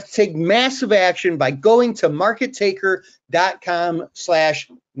 You have to take massive action by going to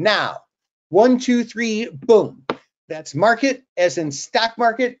markettaker.com/now. 1, 2, 3, boom. That's market as in stock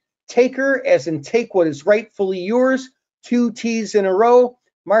market, taker as in take what is rightfully yours. 2 T's in a row.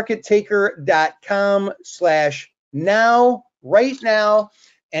 Markettaker.com/now right now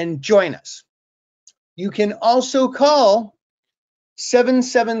and join us. You can also call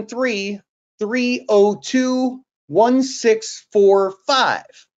 773-302-1645.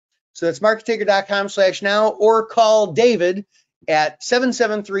 So that's markettaker.com/now, or call David at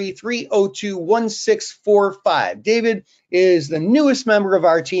 773-302-1645. David is the newest member of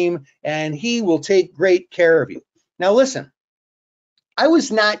our team, and he will take great care of you. Now listen, I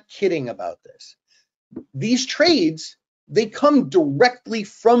was not kidding about this. These trades, they come directly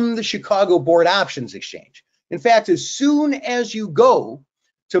from the Chicago Board Options Exchange. In fact, as soon as you go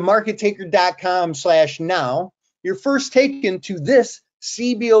to markettaker.com/now, you're first taken to this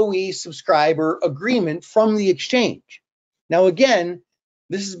CBOE subscriber agreement from the exchange. Now, again,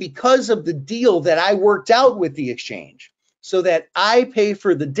 this is because of the deal that I worked out with the exchange so that I pay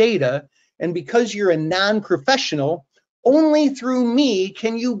for the data, and because you're a non-professional, only through me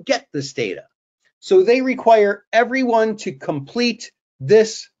can you get this data. So they require everyone to complete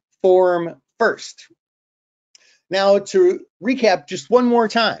this form first. Now, to recap just one more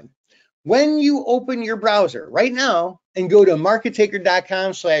time, when you open your browser right now and go to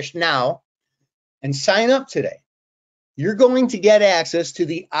markettaker.com/now and sign up today, you're going to get access to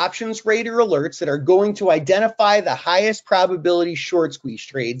the options rater alerts that are going to identify the highest probability short squeeze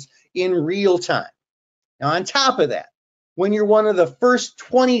trades in real time. Now, on top of that, when you're one of the first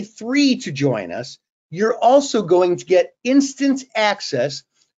 23 to join us, you're also going to get instant access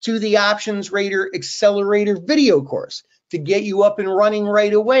to the Options Rater Accelerator video course to get you up and running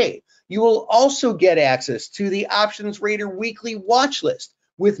right away. You will also get access to the Options Rater weekly watch list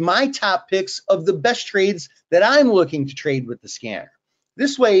with my top picks of the best trades that I'm looking to trade with the scanner.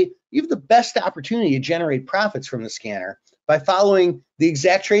 This way, you have the best opportunity to generate profits from the scanner by following the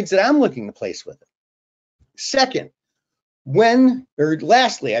exact trades that I'm looking to place with it. Second,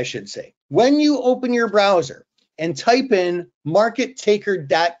 lastly, I should say, when you open your browser and type in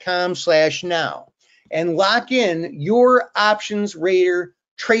markettaker.com/now and lock in your Options Rater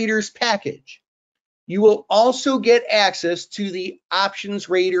Traders package, you will also get access to the Options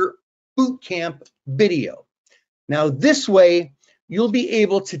Rater Bootcamp video. Now, this way, you'll be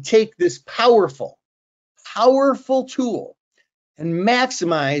able to take this powerful tool and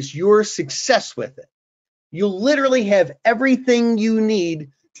maximize your success with it. You'll literally have everything you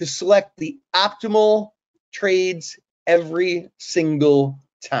need to select the optimal trades every single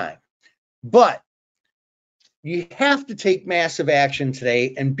time. But you have to take massive action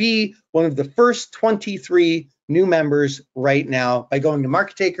today and be one of the first 23 new members right now by going to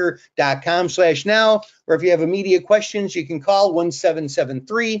markettaker.com/now, or if you have immediate questions, you can call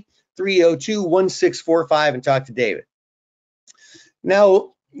 1773-302-1645 and talk to David.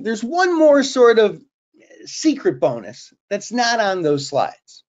 Now, there's one more sort of secret bonus that's not on those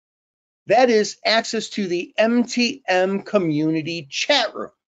slides. That is access to the MTM community chat room.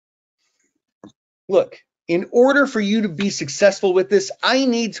 Look, in order for you to be successful with this, I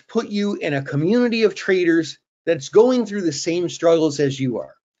need to put you in a community of traders that's going through the same struggles as you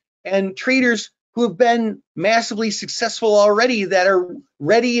are, and traders who have been massively successful already that are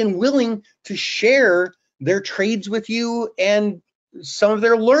ready and willing to share their trades with you and some of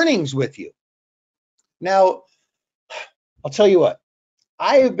their learnings with you. Now, I'll tell you what,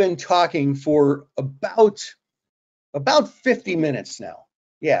 I have been talking for about 50 minutes now.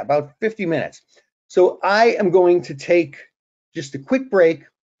 Yeah, about 50 minutes. So I am going to take just a quick break,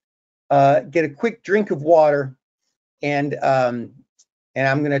 get a quick drink of water, and I'm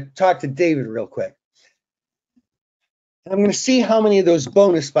going to talk to David real quick. And I'm going to see how many of those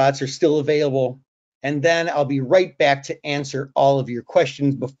bonus spots are still available, and then I'll be right back to answer all of your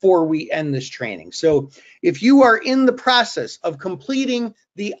questions before we end this training. So if you are in the process of completing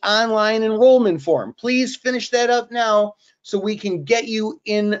the online enrollment form, please finish that up now so we can get you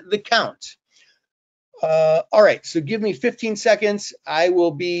in the count. All right, so give me 15 seconds. I will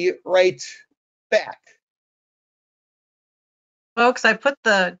be right back. Folks, I put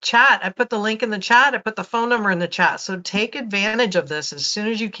the link in the chat, I put the phone number in the chat. So take advantage of this as soon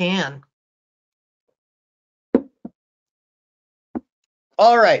as you can.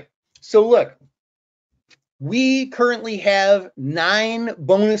 All right, so look, we currently have 9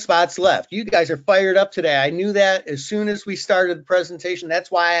 bonus spots left. You guys are fired up today. I knew that as soon as we started the presentation.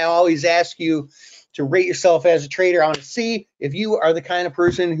 That's why I always ask you to rate yourself as a trader. I want to see if you are the kind of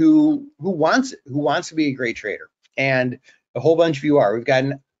person who wants to be a great trader, and a whole bunch of you are. We've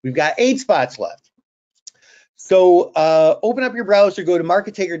got 8 spots left. So open up your browser, go to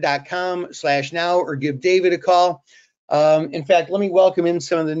markettaker.com/now, or give David a call. In fact, let me welcome in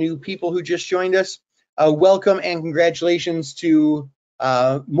some of the new people who just joined us. Welcome and congratulations to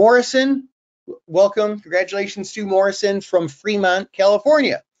Morrison. Welcome, congratulations to Morrison from Fremont,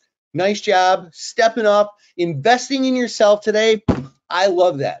 California. Nice job, stepping up, investing in yourself today. I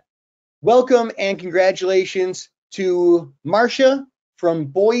love that. Welcome and congratulations to Marcia from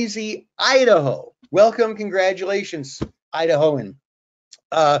Boise, Idaho. Welcome, congratulations, Idahoan.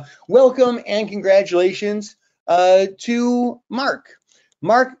 Welcome and congratulations to Mark.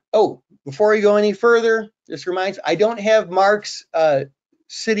 Mark, oh, before we go any further, just reminds, I don't have Mark's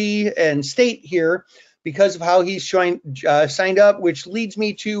city and state here because of how he's signed up, which leads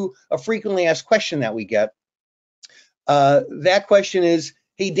me to a frequently asked question that we get. That question is,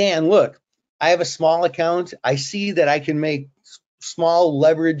 hey, Dan, look, I have a small account. I see that I can make small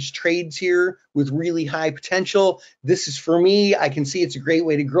leverage trades here with really high potential. This is for me. I can see it's a great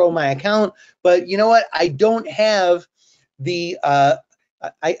way to grow my account, but you know what? I don't have the I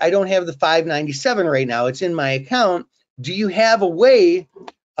don't have the 597 right now. It's in my account. Do you have a way?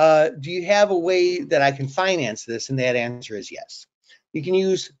 That I can finance this? And that answer is yes. You can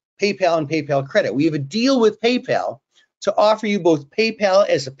use PayPal and PayPal credit. We have a deal with PayPal to offer you both PayPal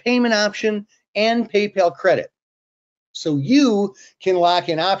as a payment option and PayPal credit. So you can lock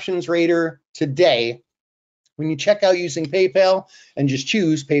in Options Rater today when you check out using PayPal and just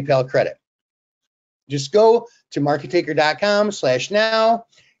choose PayPal credit. Just go to markettaker.com/now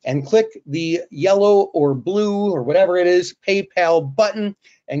and click the yellow or blue or whatever it is PayPal button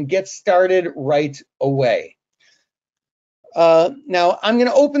and get started right away. Now I'm going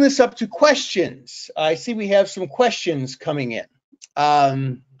to open this up to questions. I see we have some questions coming in.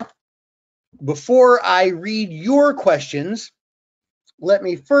 Before I read your questions, let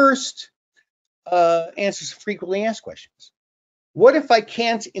me first answer some frequently asked questions. What if I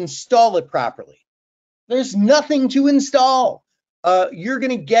can't install it properly? There's nothing to install. You're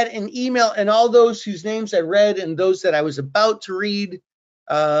going to get an email, and all those whose names I read and those that I was about to read,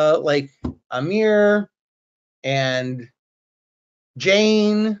 like Amir and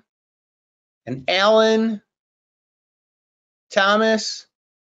Jane and Alan, Thomas,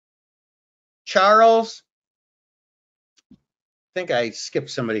 Charles. I think I skipped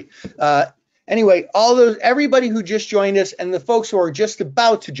somebody. Anyway, all those, everybody who just joined us and the folks who are just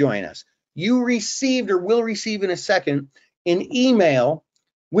about to join us, you received or will receive in a second an email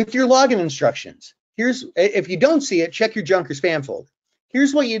with your login instructions. Here's, if you don't see it, check your junk or spam folder.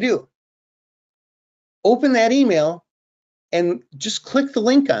 Here's what you do. Open that email and just click the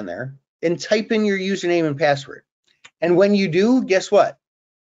link on there and type in your username and password. And when you do, guess what?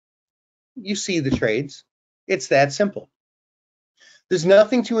 You see the trades. It's that simple. There's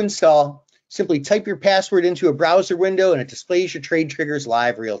nothing to install. Simply type your password into a browser window and it displays your trade triggers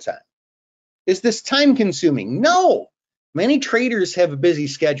live real time. Is this time consuming? No. Many traders have a busy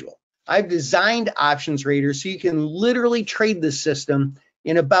schedule. I've designed Options Radar so you can literally trade this system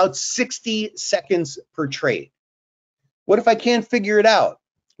in about 60 seconds per trade. What if I can't figure it out?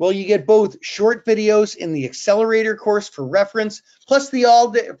 Well, you get both short videos in the Accelerator course for reference, plus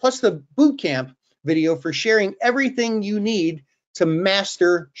the boot camp video for sharing everything you need to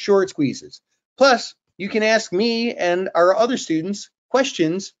master short squeezes. Plus, you can ask me and our other students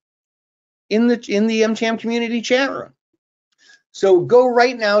questions in the MTM community chat room. So go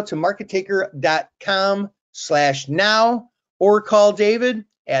right now to markettaker.com/now or call David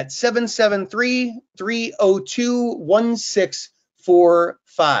at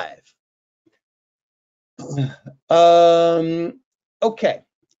 773-302-1645. Okay,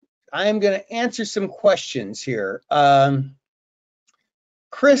 I'm going to answer some questions here.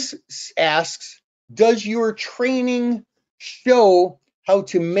 Chris asks, does your training show how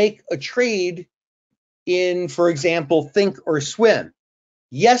to make a trade in, for example, Think or Swim?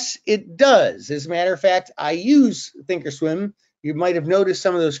 Yes, it does. As a matter of fact, I use Think or Swim. You might have noticed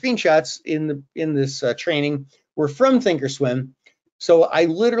some of those screenshots in this training were from Think or Swim. So I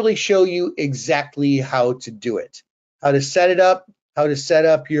literally show you exactly how to do it, how to set it up, how to set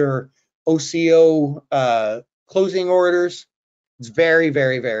up your OCO closing orders. It's very,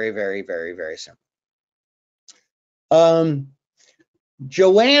 very, very, very, very, very simple.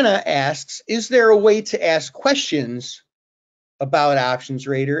 Joanna asks, is there a way to ask questions about Options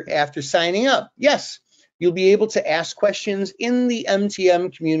Radar after signing up? Yes, you'll be able to ask questions in the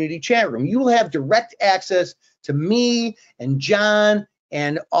MTM community chat room. You will have direct access to me and John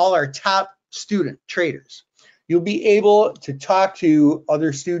and all our top student traders. You'll be able to talk to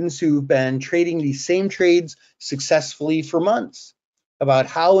other students who've been trading these same trades successfully for months about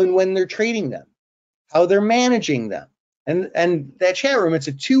how and when they're trading them, how they're managing them. And that chat room, it's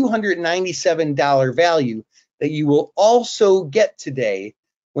a $297 value that you will also get today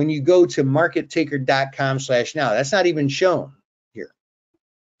when you go to markettaker.com/now. That's not even shown here.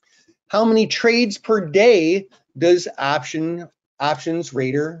 How many trades per day does Options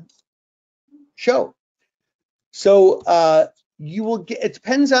Radar show? So you will get, it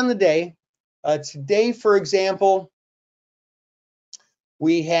depends on the day. Today, for example,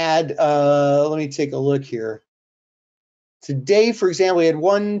 we had, let me take a look here. Today, for example, we had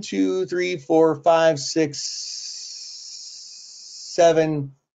 1, 2, 3, 4, 5, 6,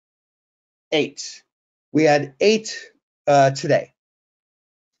 7, 8. We had 8 today.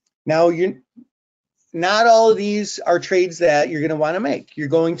 Now, not all of these are trades that you're going to want to make. You're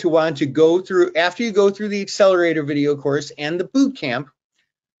going to want to go through, after you go through the Accelerator video course and the boot camp,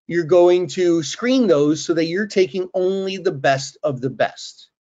 you're going to screen those so that you're taking only the best of the best.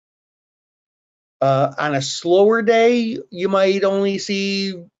 On a slower day, you might only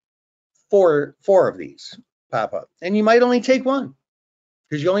see four of these pop up, and you might only take one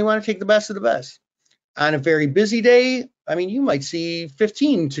because you only want to take the best of the best. On a very busy day, I mean, you might see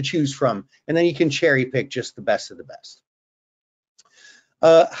 15 to choose from, and then you can cherry pick just the best of the best.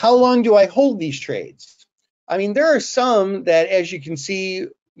 How long do I hold these trades? I mean, there are some that, as you can see,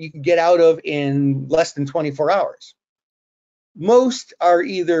 you can get out of in less than 24 hours. Most are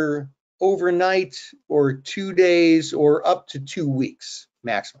either overnight or 2 days or up to 2 weeks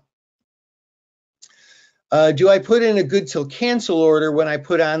maximum. Do I put in a good till cancel order when I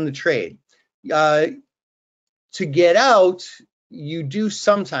put on the trade? To get out, you do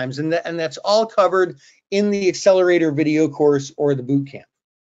sometimes, and that's all covered in the accelerator video course or the boot camp.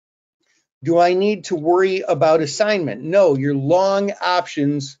 Do I need to worry about assignment? No, your long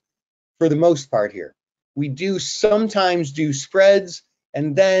options for the most part here. We do sometimes do spreads,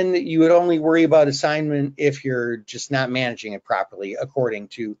 and then you would only worry about assignment if you're just not managing it properly, according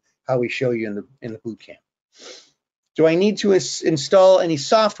to how we show you in the boot camp. Do I need to install any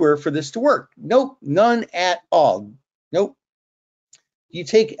software for this to work? Nope, none at all. Nope. You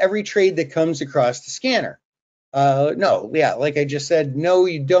take every trade that comes across the scanner. No, yeah, like I just said, no,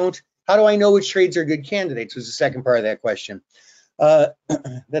 you don't. How do I know which trades are good candidates was the second part of that question.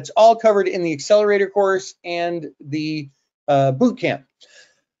 That's all covered in the accelerator course and the boot camp.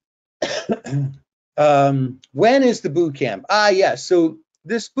 When is the boot camp? Yes, so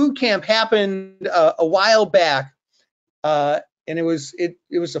this boot camp happened a while back, and it was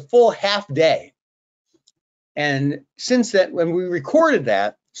a full half day. And since that, when we recorded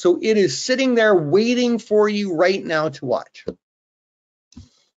that, so it is sitting there waiting for you right now to watch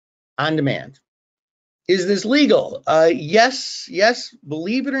on demand. Is this legal? Yes,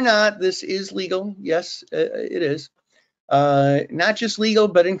 believe it or not, this is legal. Yes, it is. Not just legal,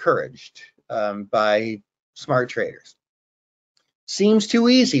 but encouraged by smart traders. Seems too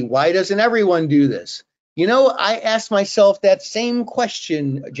easy. Why doesn't everyone do this? You know, I asked myself that same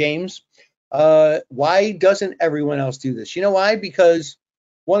question, James. Why doesn't everyone else do this? You know why? Because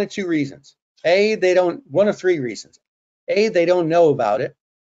one of two reasons. One of three reasons. A, they don't know about it.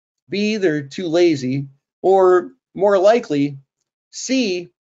 B, they're too lazy. Or more likely, C,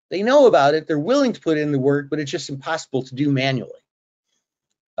 they know about it, they're willing to put in the work, but it's just impossible to do manually.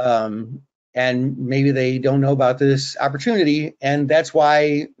 And maybe they don't know about this opportunity, and that's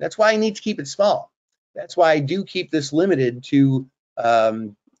why I need to keep it small. That's why I do keep this limited to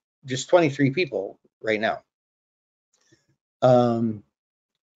just 23 people right now.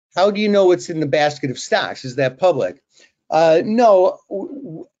 How do you know what's in the basket of stocks? Is that public? No,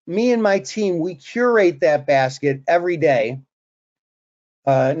 me and my team, we curate that basket every day.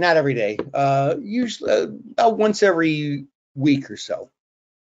 Not every day, usually about once every week or so.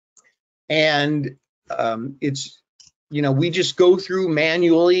 And it's, we just go through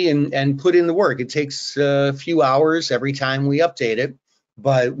manually and put in the work. It takes a few hours every time we update it,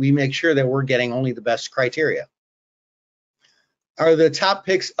 but we make sure that we're getting only the best criteria. Are the top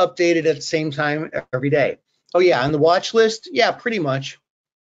picks updated at the same time every day? Oh yeah, on the watch list? Yeah, pretty much.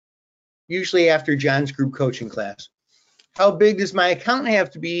 Usually after John's group coaching class. How big does my account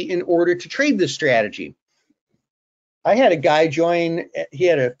have to be in order to trade this strategy? I had a guy join, he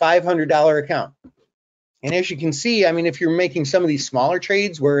had a $500 account. And as you can see, I mean, if you're making some of these smaller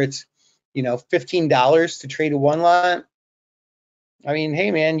trades where it's, $15 to trade a one lot, I mean,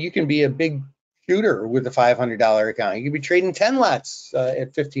 hey man, you can be a big shooter with a $500 account. You could be trading 10 lots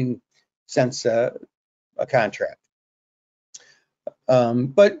at 15 cents a contract.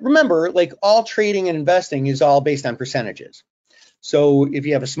 But remember, like all trading and investing is all based on percentages. So if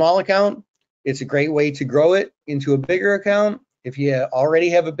you have a small account, it's a great way to grow it into a bigger account. If you already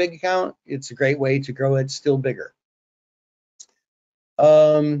have a big account, it's a great way to grow it still bigger.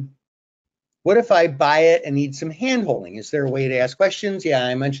 What if I buy it and need some hand-holding? Is there a way to ask questions? Yeah,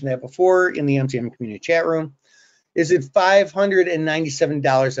 I mentioned that before in the MTM community chat room. Is it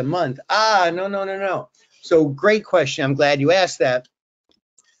 $597 a month? No. So great question. I'm glad you asked that.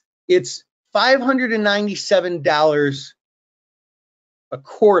 It's $597 a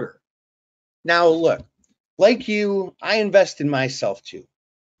quarter. Now, look, like you, I invest in myself too,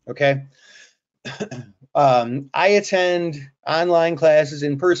 okay? I attend online classes,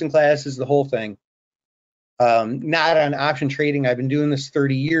 in-person classes, the whole thing. Not on option trading. I've been doing this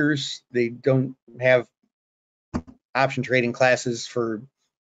 30 years. They don't have option trading classes for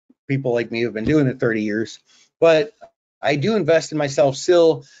people like me who've been doing it 30 years. But I do invest in myself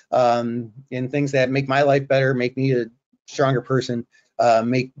still, in things that make my life better, make me a stronger person,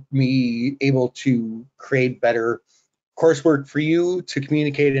 make me able to create better coursework for you, to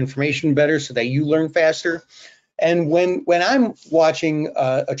communicate information better so that you learn faster. And when I'm watching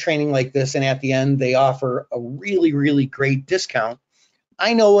a training like this, and at the end they offer a really, really great discount,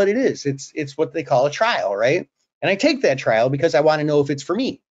 I know what it is. It's what they call a trial, right? And I take that trial because I want to know if it's for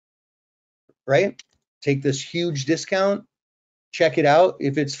me, right? Take this huge discount, check it out.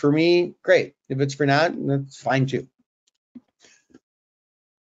 If it's for me, great. If it's for not, that's fine too.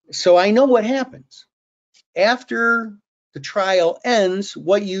 So I know what happens. After the trial ends,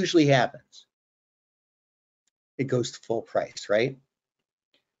 what usually happens? It goes to full price, right?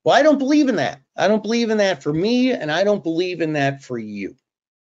 Well, I don't believe in that. I don't believe in that for me, and I don't believe in that for you.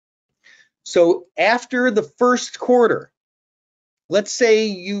 So after the first quarter, let's say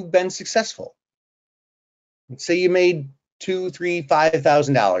you've been successful. Let's say you made $2,000, $3,000,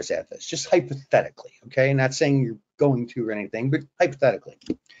 $5,000 at this, just hypothetically, okay? Not saying you're going to or anything, but hypothetically.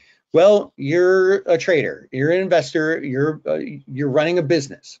 Well, you're a trader, you're an investor, you're running a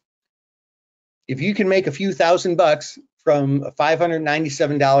business. If you can make a few $1,000 from a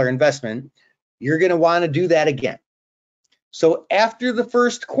 $597 investment, you're going to want to do that again. So after the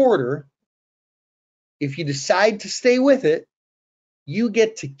first quarter, if you decide to stay with it, you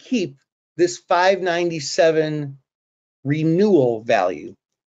get to keep this 597 renewal value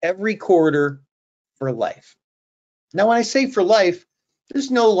every quarter for life. Now, when I say for life, there's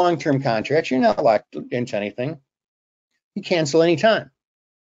no long-term contract. You're not locked into anything. You cancel anytime.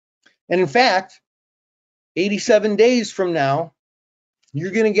 And in fact, 87 days from now,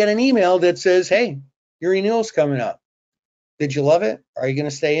 you're going to get an email that says, hey, your renewal's coming up. Did you love it? Are you going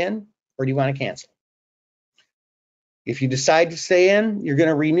to stay in, or do you want to cancel? If you decide to stay in, you're going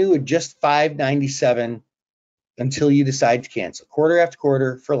to renew at just $597 until you decide to cancel. Quarter after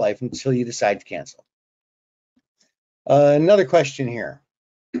quarter for life until you decide to cancel. Another question here.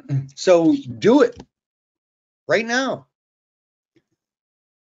 So do it right now.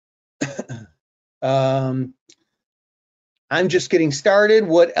 I'm just getting started.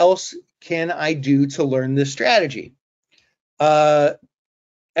 What else can I do to learn this strategy?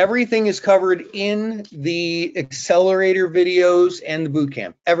 Everything is covered in the accelerator videos and the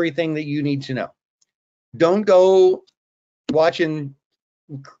bootcamp. Everything that you need to know. Don't go watching,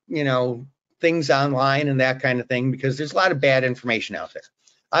 things online and that kind of thing, because there's a lot of bad information out there.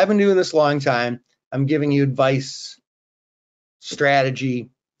 I've been doing this a long time. I'm giving you advice,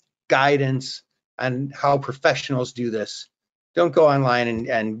 strategy, guidance on how professionals do this. Don't go online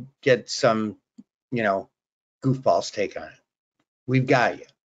and get some, goofballs take on it. We've got you.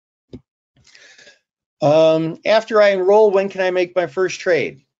 After I enroll, when can I make my first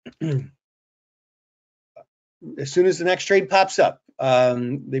trade? As soon as the next trade pops up.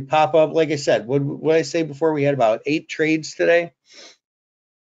 They pop up, like I said, what did I say before? We had about 8 trades today.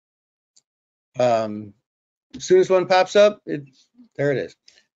 As soon as one pops up, there it is.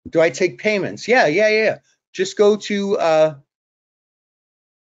 Do I take payments? Yeah. Just go to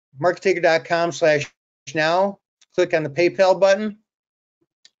markettaker.com/now, click on the PayPal button,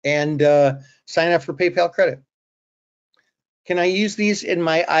 and sign up for PayPal credit. Can I use these in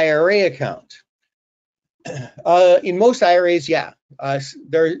my IRA account? In most IRAs, yeah.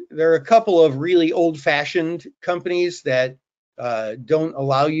 There are a couple of really old-fashioned companies that don't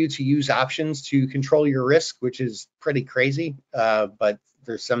allow you to use options to control your risk, which is pretty crazy, but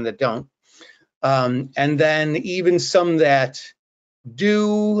there's some that don't. And then even some that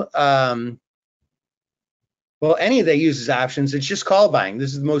do, well, any that uses options, it's just call buying.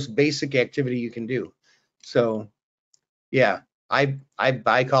 This is the most basic activity you can do. So, yeah, I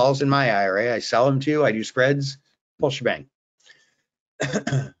buy calls in my IRA. I sell them too. I do spreads, full shebang.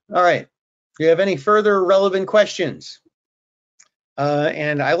 All right. Do you have any further relevant questions?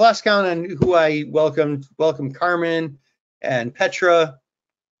 And I lost count on who I welcomed. Welcome Carmen and Petra,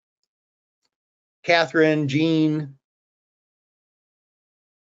 Catherine, Jean,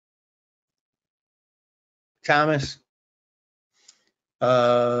 Thomas.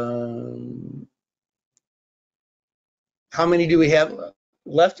 How many do we have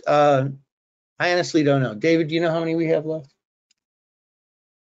left? I honestly don't know. David, do you know how many we have left?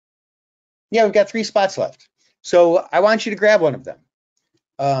 Yeah, we've got 3 spots left. So I want you to grab one of them.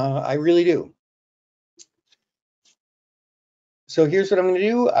 I really do. So here's what I'm going to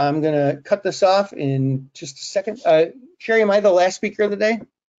do. I'm going to cut this off in just a second. Sherry, am I the last speaker of the day?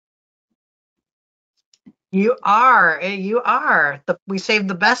 You are. We saved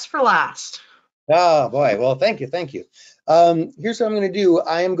the best for last. Oh boy. Well, thank you. Here's what I'm going to do.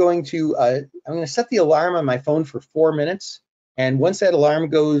 I'm going to set the alarm on my phone for 4 minutes, and once that alarm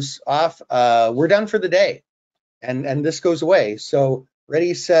goes off, we're done for the day, and this goes away. So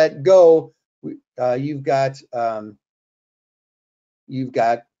ready, set, go. You've got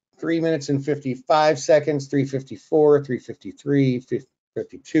 3 minutes and 55 seconds, 3:54, 3:53,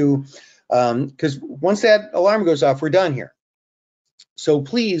 52. Because once that alarm goes off, we're done here. So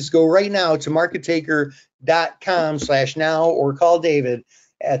please go right now to markettaker.com/now or call David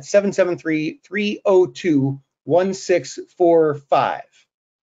at 773-302-1645.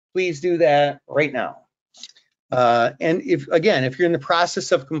 Please do that right now. And if you're in the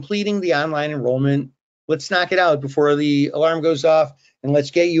process of completing the online enrollment, let's knock it out before the alarm goes off, and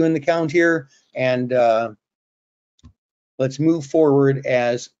let's get you in the count here, and let's move forward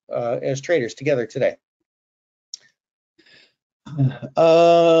as traders together today. Another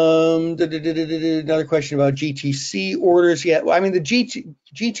question about GTC orders. Yeah, well, I mean, the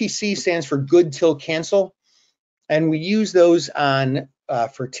GTC stands for good till cancel, and we use those on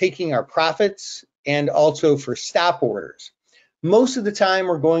for taking our profits and also for stop orders. Most of the time,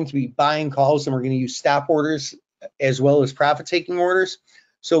 we're going to be buying calls, and we're going to use stop orders as well as profit taking orders.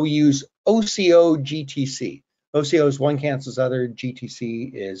 So we use OCO GTC. OCO is one cancels other.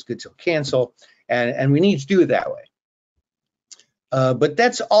 GTC is good till cancel, and we need to do it that way. But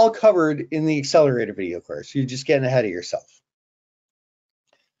that's all covered in the accelerator video course. You're just getting ahead of yourself.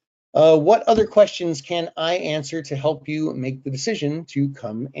 What other questions can I answer to help you make the decision to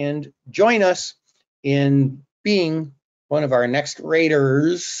come and join us in being one of our next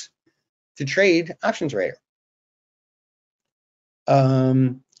raters to trade options rater?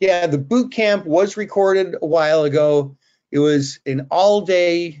 Yeah, the boot camp was recorded a while ago. It was an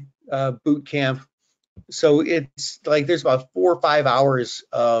all-day boot camp. So it's like there's about 4 or 5 hours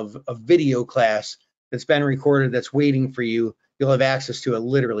of video class that's been recorded that's waiting for you. You'll have access to it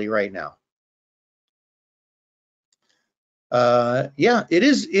literally right now. Yeah, it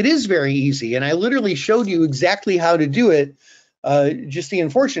is very easy, and I literally showed you exactly how to do it. Just the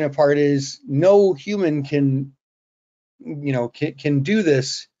unfortunate part is no human can, you know, can do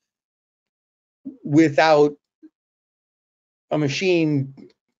this without a machine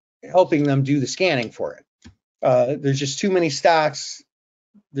helping them do the scanning for it. There's just too many stocks.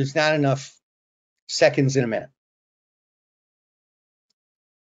 There's not enough seconds in a minute.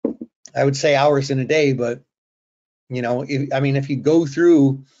 I would say hours in a day, but you know, if you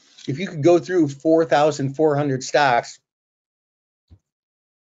could go through 4,400 stocks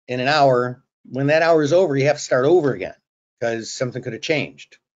in an hour, when that hour is over, you have to start over again because something could have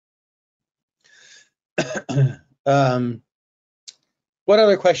changed. What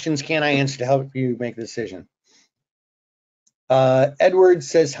other questions can I answer to help you make the decision? Edward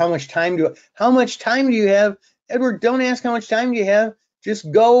says, how much time do you have? Edward, don't ask how much time do you have.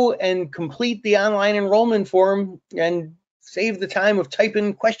 Just go and complete the online enrollment form and save the time of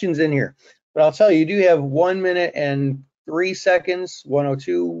typing questions in here. But I'll tell you, you do have 1 minute and 3 seconds,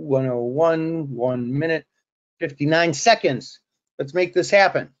 102, 101, 1 minute, 59 seconds. Let's make this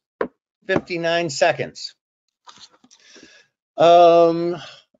happen. 59 seconds. All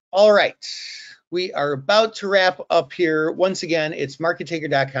right. We are about to wrap up here. Once again, it's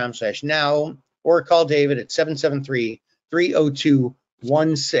markettaker.com/now, or call David at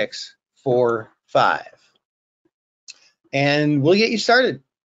 773-302-1645. And we'll get you started.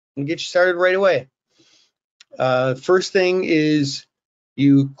 We'll get you started right away. First thing is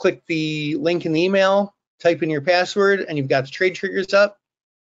you click the link in the email, type in your password, and you've got the trade triggers up.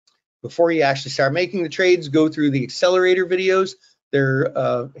 Before you actually start making the trades, go through the accelerator videos. They're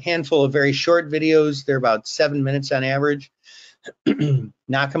a handful of very short videos. They're about 7 minutes on average.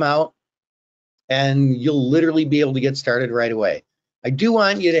 Knock them out, and you'll literally be able to get started right away. I do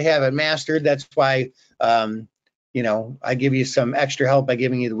want you to have it mastered. That's why, you know, I give you some extra help by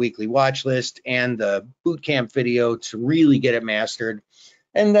giving you the weekly watch list and the boot camp video to really get it mastered,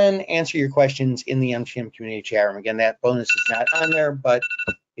 and then answer your questions in the MTM community chat room. Again, that bonus is not on there, but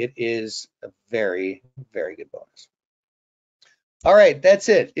it is a very, very good bonus. All right, that's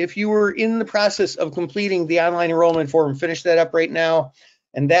it. If you were in the process of completing the online enrollment form, finish that up right now.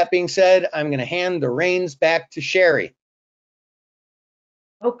 And that being said, I'm going to hand the reins back to Sherry.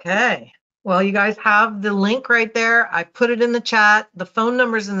 Okay. Well, you guys have the link right there. I put it in the chat. The phone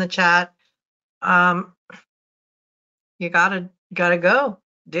number's in the chat. You gotta go.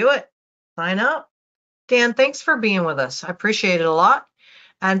 Do it. Sign up. Dan, thanks for being with us. I appreciate it a lot.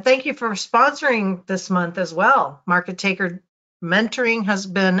 And thank you for sponsoring this month as well. Market Taker Mentoring has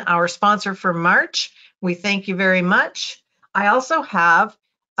been our sponsor for March. We thank you very much. I also have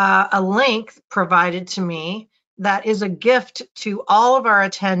a link provided to me that is a gift to all of our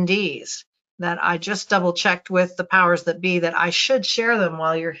attendees that I just double checked with the powers that be that I should share them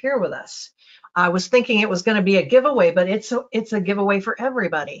while you're here with us. I was thinking it was going to be a giveaway, but it's a giveaway for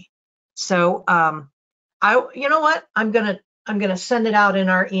everybody. So you know what? I'm gonna send it out in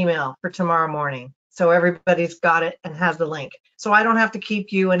our email for tomorrow morning, so everybody's got it and has the link. So I don't have to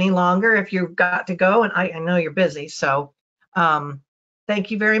keep you any longer if you've got to go, and I know you're busy. So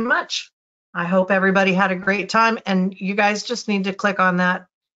thank you very much. I hope everybody had a great time, and you guys just need to click on that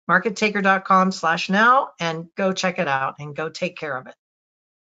markettaker.com/now and go check it out and go take care of it.